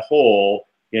back to that whole,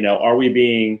 you know, are we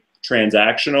being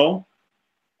transactional?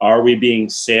 Are we being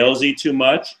salesy too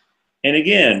much? And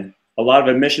again, a lot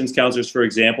of admissions counselors, for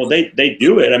example, they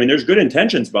do it. I mean, there's good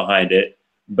intentions behind it,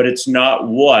 but it's not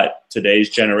what today's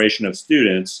generation of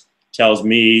students tells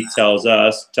me, tells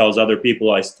us, tells other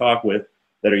people I talk with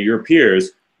that are your peers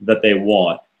that they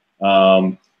want.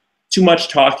 Too much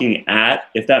talking at,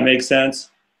 if that makes sense,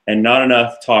 and not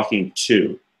enough talking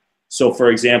to. So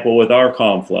for example, with our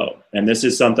ComFlow, and this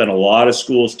is something a lot of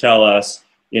schools tell us,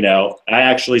 you know, I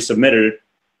actually submitted,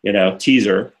 you know,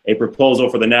 teaser, a proposal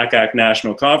for the NACAC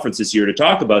National Conference this year to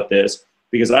talk about this,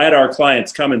 because I had our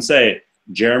clients come and say,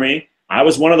 Jeremy, I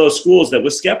was one of those schools that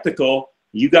was skeptical.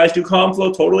 You guys do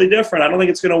ComFlow totally different. I don't think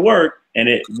it's going to work. And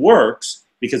it works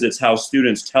because it's how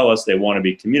students tell us they want to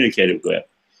be communicated with.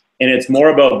 And it's more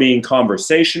about being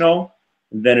conversational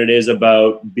than it is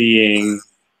about being,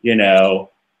 you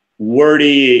know,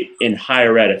 wordy in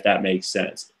higher ed, if that makes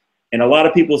sense. And a lot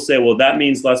of people say, well, that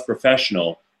means less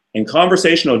professional. And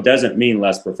conversational doesn't mean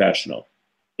less professional.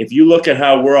 If you look at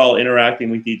how we're all interacting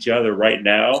with each other right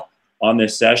now on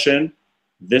this session,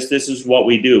 this is what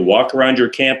we do. Walk around your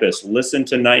campus, listen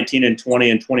to 19 and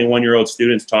 20 and 21-year-old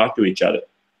students talk to each other.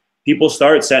 People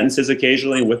start sentences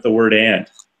occasionally with the word and.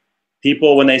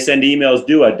 People, when they send emails,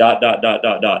 do a ...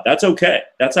 That's okay.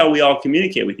 That's how we all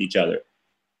communicate with each other.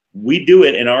 We do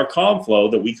it in our ComFlow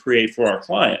that we create for our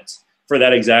clients for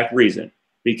that exact reason,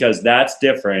 because that's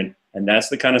different, and that's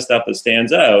the kind of stuff that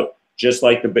stands out, just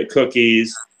like the bit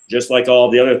cookies, just like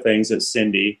all the other things that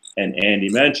Cindy and Andy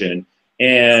mentioned.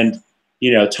 And,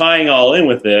 you know, tying all in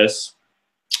with this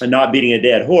and not beating a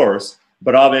dead horse,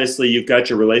 but obviously you've got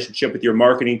your relationship with your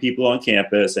marketing people on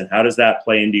campus, and how does that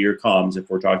play into your comms if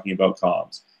we're talking about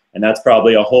comms? And that's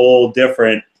probably a whole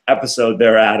different episode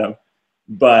there, Adam.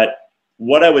 But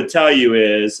what I would tell you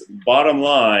is, bottom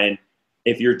line,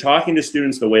 if you're talking to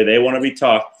students the way they want to be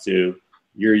talked to,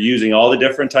 you're using all the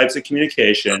different types of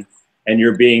communication, and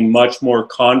you're being much more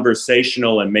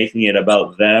conversational and making it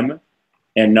about them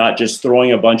and not just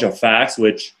throwing a bunch of facts,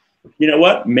 which, you know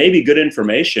what, may be good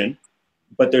information,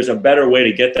 but there's a better way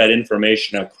to get that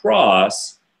information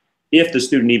across if the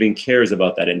student even cares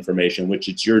about that information, which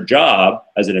it's your job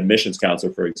as an admissions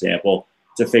counselor, for example,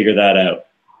 to figure that out.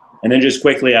 And then just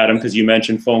quickly, Adam, because you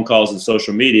mentioned phone calls and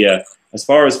social media, as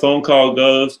far as phone call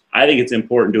goes, I think it's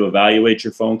important to evaluate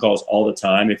your phone calls all the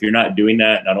time. If you're not doing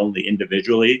that, not only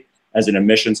individually as an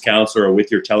admissions counselor or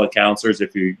with your telecounselors,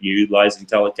 if you're utilizing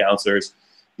telecounselors,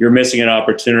 you're missing an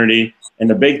opportunity. And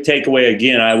the big takeaway,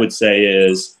 again, I would say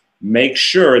is make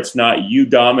sure it's not you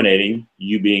dominating,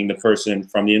 you being the person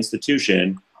from the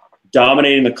institution,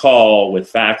 dominating the call with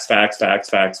facts,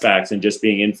 and just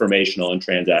being informational and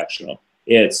transactional.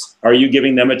 It's, are you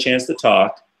giving them a chance to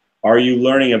talk? Are you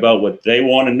learning about what they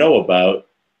want to know about?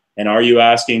 And are you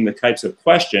asking the types of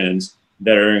questions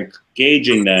that are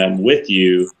engaging them with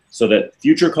you so that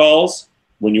future calls,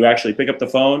 when you actually pick up the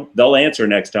phone, they'll answer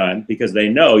next time because they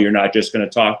know you're not just going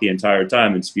to talk the entire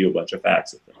time and spew a bunch of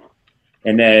facts at them.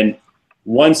 And then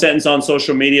one sentence on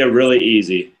social media, really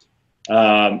easy.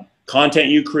 Content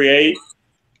you create,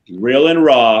 real and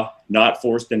raw, not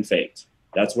forced and faked.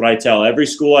 That's what I tell every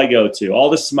school I go to. All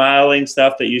the smiling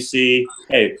stuff that you see,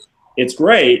 hey, it's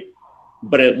great,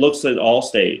 but it looks like all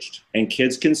staged. And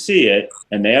kids can see it,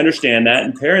 and they understand that,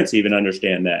 and parents even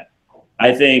understand that.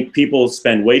 I think people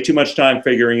spend way too much time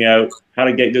figuring out how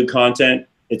to get good content.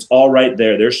 It's all right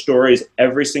there. There's stories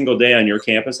every single day on your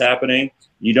campus happening.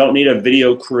 You don't need a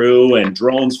video crew and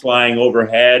drones flying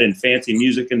overhead and fancy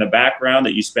music in the background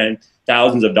that you spend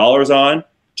thousands of dollars on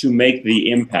to make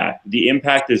the impact. The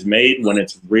impact is made when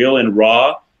it's real and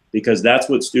raw, because that's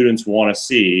what students want to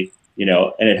see, you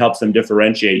know, and it helps them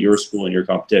differentiate your school and your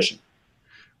competition.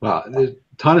 Wow, there's a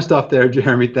ton of stuff there,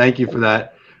 Jeremy. Thank you for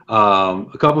that. A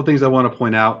couple of things I want to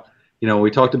point out. You know, we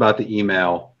talked about the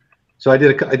email. So I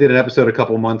did an episode a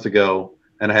couple of months ago,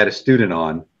 and I had a student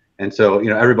on. And so, you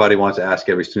know, everybody wants to ask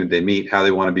every student they meet how they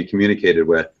want to be communicated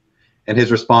with. And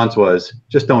his response was,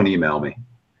 just don't email me.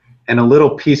 And a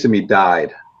little piece of me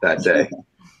died that day.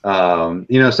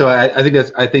 You know, so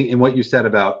I think in what you said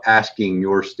about asking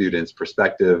your students,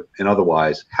 prospective and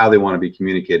otherwise, how they want to be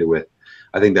communicated with,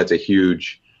 I think that's a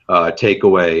huge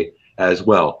takeaway as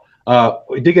well.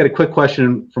 We did get a quick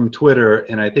question from Twitter,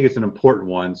 and I think it's an important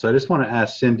one. So I just want to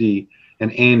ask Cindy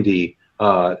and Andy,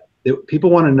 people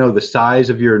want to know the size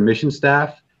of your admission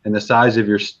staff and the size of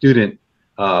your student,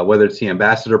 whether it's the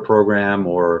ambassador program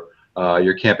or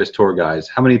your campus tour guides.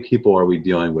 How many people are we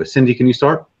dealing with? Cindy, can you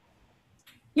start?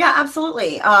 Yeah,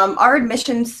 absolutely. Our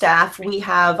admissions staff, we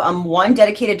have one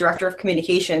dedicated director of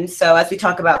communications. So as we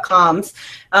talk about comms,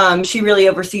 she really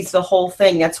oversees the whole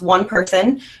thing. That's one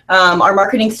person. Our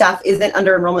marketing staff isn't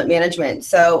under enrollment management.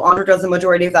 So Andra does the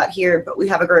majority of that here, but we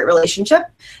have a great relationship.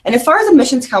 And as far as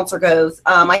admissions counselor goes,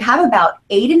 I have about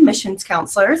 8 admissions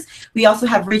counselors. We also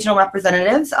have regional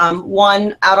representatives,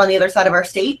 one out on the other side of our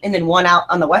state and then one out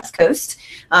on the West Coast.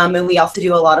 And we also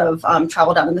do a lot of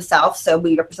travel down in the South. So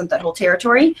we represent that whole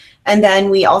territory. And then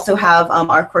we also have,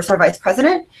 of course, our vice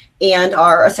president and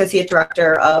our associate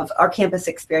director of our campus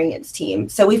experience team.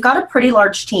 So we've got a pretty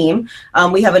large team.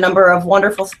 We have a number of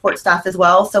wonderful support staff as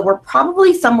well. So we're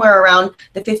probably somewhere around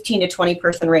the 15 to 20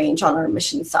 person range on our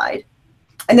admissions side.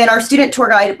 And then our student tour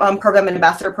guide program and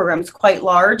ambassador program is quite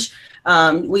large.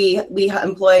 We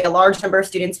employ a large number of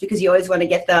students because you always want to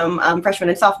get them freshmen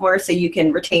and sophomores so you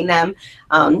can retain them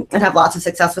and have lots of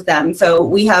success with them. So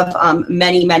we have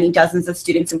many, many dozens of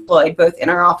students employed both in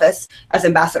our office as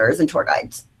ambassadors and tour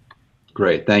guides.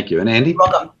 Great, thank you. And Andy? You're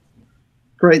welcome.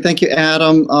 Great, thank you,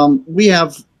 Adam. We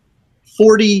have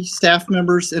 40 staff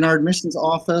members in our admissions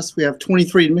office. We have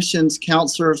 23 admissions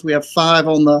counselors. We have 5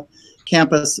 on the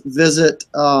campus visit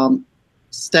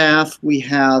staff. We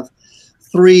have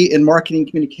 3 in marketing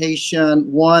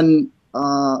communication, 1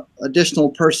 additional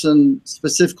person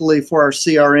specifically for our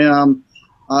CRM,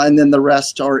 and then the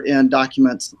rest are in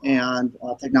documents and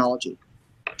technology.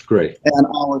 Great. And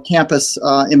our campus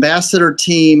ambassador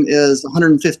team is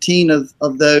 115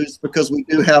 of those because we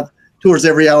do have tours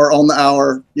every hour on the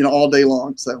hour, all day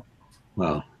long. So,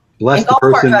 wow, bless the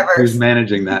person who's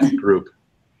managing that group.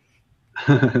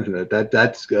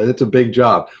 That's a big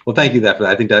job. Well, thank you for that.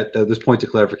 I think that those points of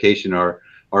clarification are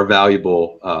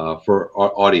valuable for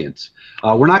our audience.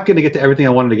 We're not going to get to everything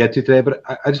I wanted to get to today, but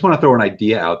I just want to throw an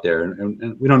idea out there,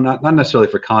 and we don't not necessarily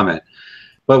for comment,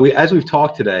 but as we've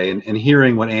talked today and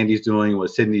hearing what Andy's doing, what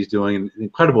Sydney's doing, and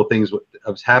incredible things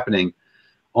what's happening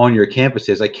on your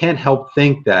campuses, I can't help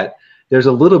think that there's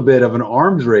a little bit of an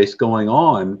arms race going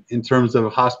on in terms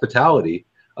of hospitality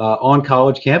on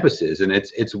college campuses, and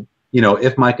it's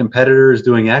if my competitor is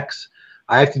doing X,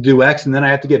 I have to do X, and then I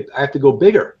have to go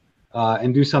bigger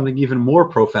and do something even more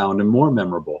profound and more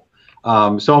memorable.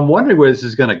 So I'm wondering where this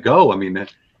is going to go. I mean,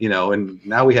 and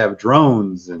now we have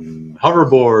drones and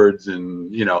hoverboards,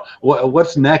 and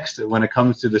what's next when it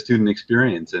comes to the student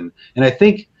experience. And I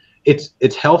think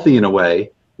it's healthy in a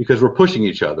way because we're pushing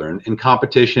each other, and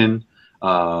competition.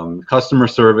 Customer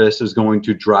service is going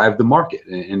to drive the market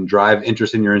and drive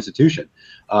interest in your institution.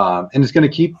 And it's going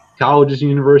to keep colleges and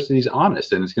universities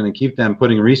honest, and it's going to keep them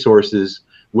putting resources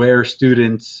where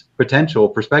students, potential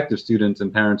prospective students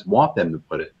and parents want them to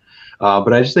put it.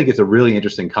 But I just think it's a really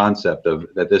interesting concept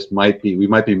that we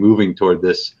might be moving toward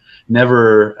this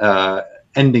never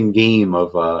ending game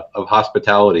of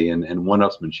hospitality and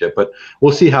one-upsmanship. But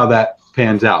we'll see how that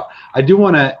pans out. I do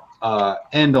want to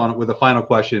end on it with a final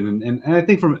question, and I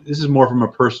think this is more from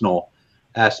a personal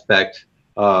aspect,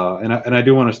 and I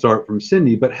do want to start from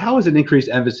Cindy. But how has an increased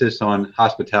emphasis on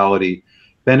hospitality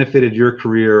benefited your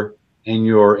career and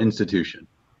your institution?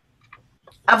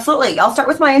 Absolutely. I'll start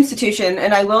with my institution,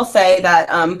 and I will say that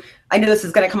I know this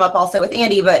is going to come up also with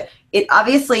Andy, but it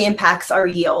obviously impacts our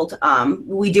yield.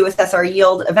 We do assess our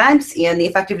yield events and the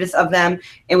effectiveness of them,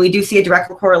 and we do see a direct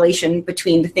correlation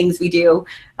between the things we do,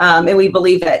 and we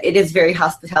believe that it is very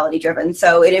hospitality driven.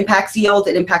 So it impacts yield,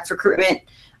 it impacts recruitment,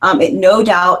 it no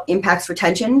doubt impacts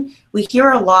retention. We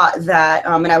hear a lot that,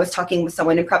 and I was talking with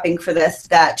someone in prepping for this,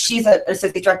 that she's an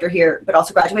associate director here, but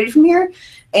also graduated from here.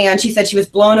 And she said she was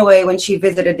blown away when she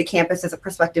visited the campus as a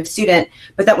prospective student,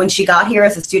 but that when she got here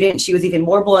as a student, she was even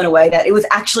more blown away that it was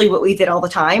actually what we did all the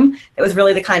time. It was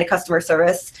really the kind of customer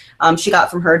service she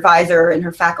got from her advisor and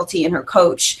her faculty and her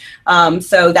coach.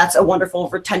 So that's a wonderful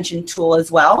retention tool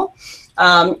as well.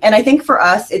 And I think for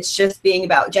us, it's just being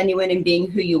about genuine and being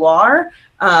who you are.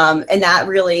 And that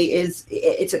really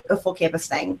it's a full campus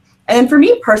thing. And then for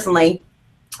me personally,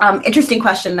 interesting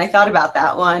question, and I thought about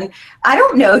that one. I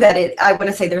don't know that I want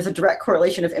to say there's a direct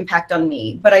correlation of impact on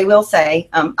me, but I will say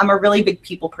I'm a really big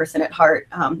people person at heart.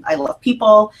 I love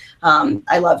people.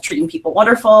 I love treating people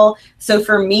wonderful. So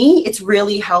for me, it's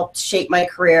really helped shape my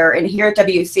career. And here at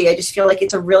WC, I just feel like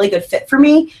it's a really good fit for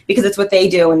me because it's what they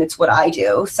do and it's what I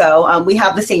do. So we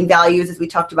have the same values as we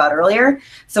talked about earlier.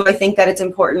 So I think that it's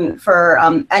important for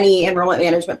any enrollment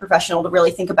management professional to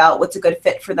really think about what's a good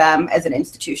fit for them as an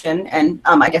institution. And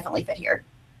I definitely fit here.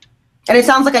 And it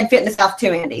sounds like I'd fit in the South too,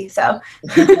 Andy. So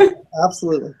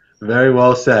Absolutely. Very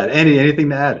well said. Andy, anything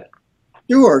to add?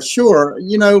 Sure, sure.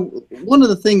 You know, one of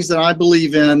the things that I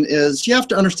believe in is you have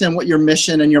to understand what your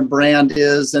mission and your brand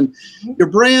is. And your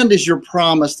brand is your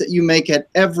promise that you make at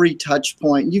every touch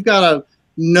point. You've got to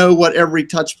know what every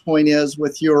touch point is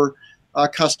with your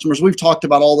customers. We've talked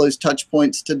about all those touch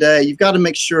points today. You've got to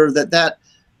make sure that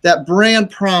that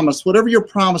brand promise, whatever you're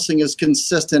promising, is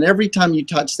consistent every time you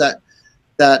touch that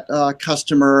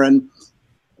customer and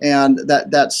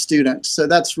that student. So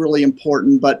that's really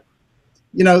important. But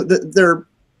you know, there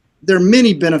are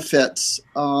many benefits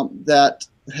that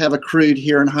have accrued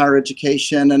here in higher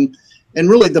education, and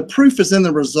really the proof is in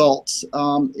the results.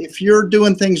 If you're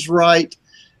doing things right,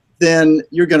 then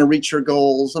you're going to reach your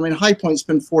goals. I mean, High Point's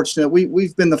been fortunate.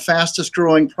 We've been the fastest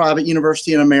growing private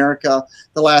university in America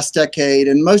the last decade,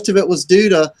 and most of it was due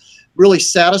to really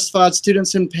satisfied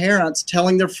students and parents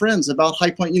telling their friends about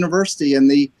High Point University and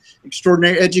the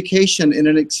extraordinary education in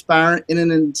an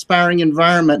inspiring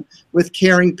environment with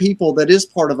caring people that is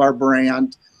part of our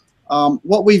brand.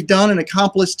 What we've done and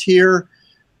accomplished here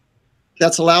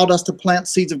that's allowed us to plant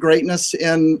seeds of greatness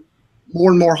in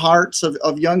more and more hearts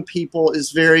of young people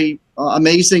is very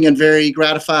amazing and very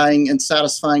gratifying and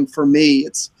satisfying for me.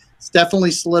 It's definitely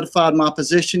solidified my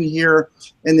position here,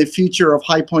 and the future of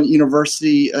High Point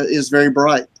University is very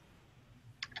bright.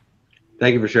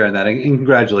 Thank you for sharing that, and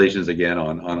congratulations again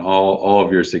on all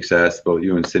of your success. Both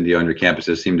you and Cindy on your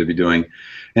campuses seem to be doing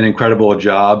an incredible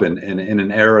job, and in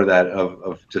an era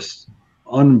of just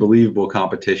unbelievable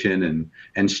competition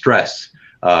and stress.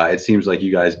 It seems like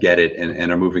you guys get it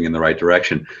and are moving in the right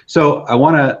direction. So I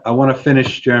want to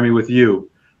finish, Jeremy, with you,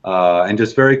 and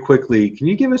just very quickly, can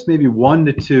you give us maybe 1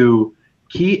 to 2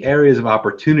 key areas of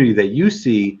opportunity that you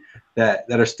see that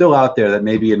are still out there that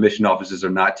maybe admission offices are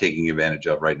not taking advantage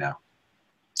of right now?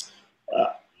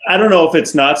 I don't know if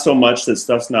it's not so much that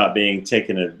stuff's not being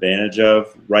taken advantage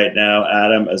of right now,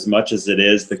 Adam, as much as it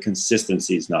is the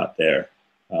consistency's not there.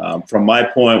 From my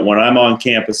point, when I'm on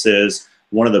campuses,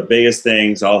 one of the biggest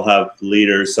things I'll have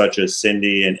leaders such as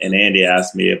Cindy and Andy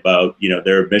ask me about, you know,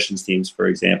 their admissions teams, for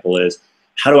example, is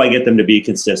how do I get them to be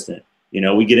consistent? You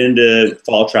know, we get into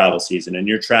fall travel season and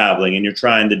you're traveling and you're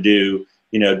trying to do,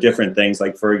 you know, different things.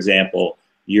 Like, for example,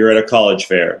 you're at a college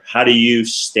fair. How do you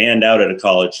stand out at a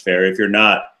college fair if you're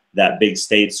not that big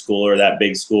state school or that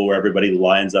big school where everybody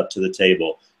lines up to the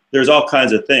table? There's all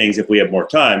kinds of things, if we have more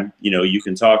time, you know, you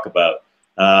can talk about.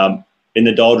 In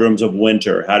the doldrums of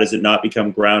winter, how does it not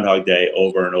become Groundhog Day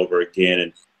over and over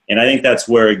again? And I think that's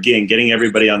where, again, getting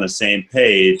everybody on the same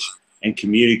page and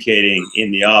communicating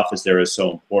in the office there is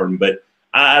so important. But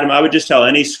Adam, I would just tell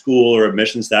any school or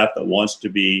admission staff that wants to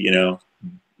be, you know,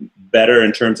 better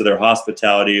in terms of their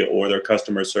hospitality or their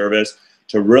customer service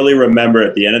to really remember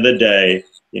at the end of the day,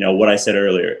 you know, what I said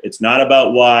earlier. It's not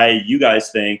about why you guys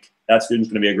think that student's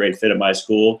going to be a great fit at my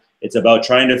school. It's about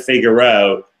trying to figure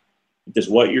out, does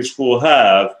what your school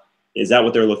have, is that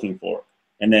what they're looking for?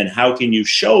 And then how can you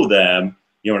show them,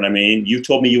 you know what I mean? You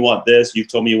told me you want this, you've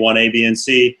told me you want A, B, and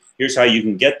C. Here's how you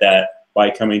can get that by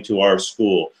coming to our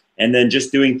school. And then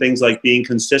just doing things like being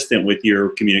consistent with your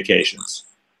communications.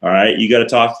 All right, you got to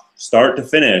talk start to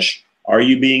finish. Are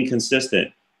you being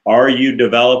consistent? Are you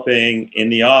developing in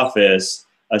the office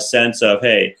a sense of,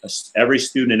 hey, every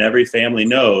student and every family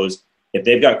knows if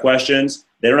they've got questions,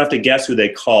 they don't have to guess who they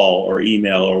call or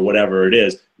email or whatever it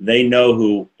is. They know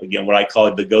who, again, what I call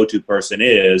it, the go-to person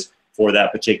is for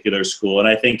that particular school. And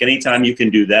I think anytime you can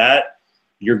do that,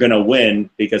 you're going to win,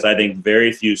 because I think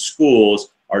very few schools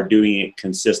are doing it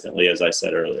consistently, as I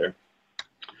said earlier.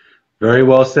 Very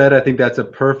well said. I think that's a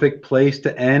perfect place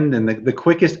to end. And the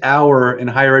quickest hour in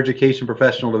higher education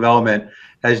professional development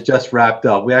has just wrapped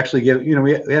up. We actually get, you know,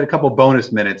 we had a couple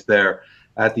bonus minutes there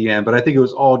at the end, but I think it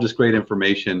was all just great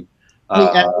information. Hey,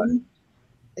 Adam,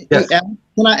 yes. Hey, Adam,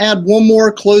 can I add one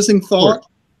more closing thought?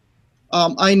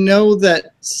 I know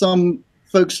that some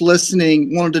folks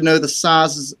listening wanted to know the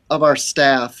sizes of our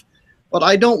staff, but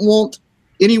I don't want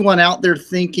anyone out there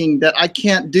thinking that I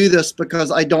can't do this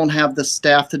because I don't have the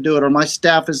staff to do it, or my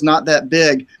staff is not that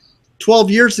big.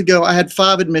 12 years ago, I had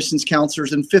 5 admissions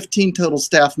counselors and 15 total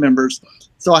staff members,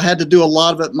 so I had to do a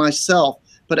lot of it myself.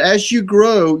 But as you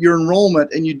grow your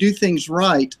enrollment and you do things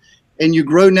right, and you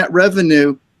grow net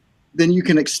revenue, then you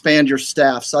can expand your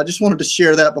staff. So I just wanted to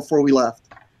share that before we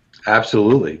left.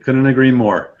 Absolutely. Couldn't agree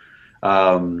more.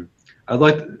 I'd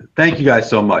like to thank you guys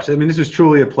so much. I mean, this was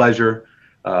truly a pleasure.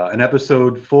 An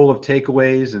episode full of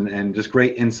takeaways and just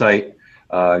great insight.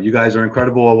 You guys are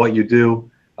incredible at what you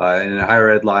do. And in Higher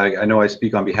Ed Live, I know I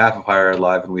speak on behalf of Higher Ed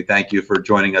Live, and we thank you for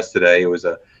joining us today. It was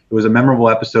a memorable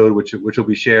episode, which will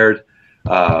be shared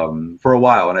for a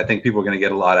while, and I think people are going to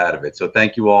get a lot out of it. So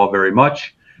thank you all very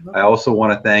much. I also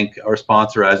want to thank our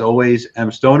sponsor, as always,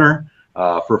 M. Stoner,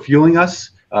 for fueling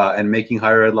us and making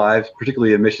Higher Ed Live,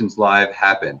 particularly Admissions Live,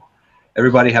 happen.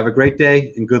 Everybody have a great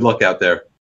day and good luck out there.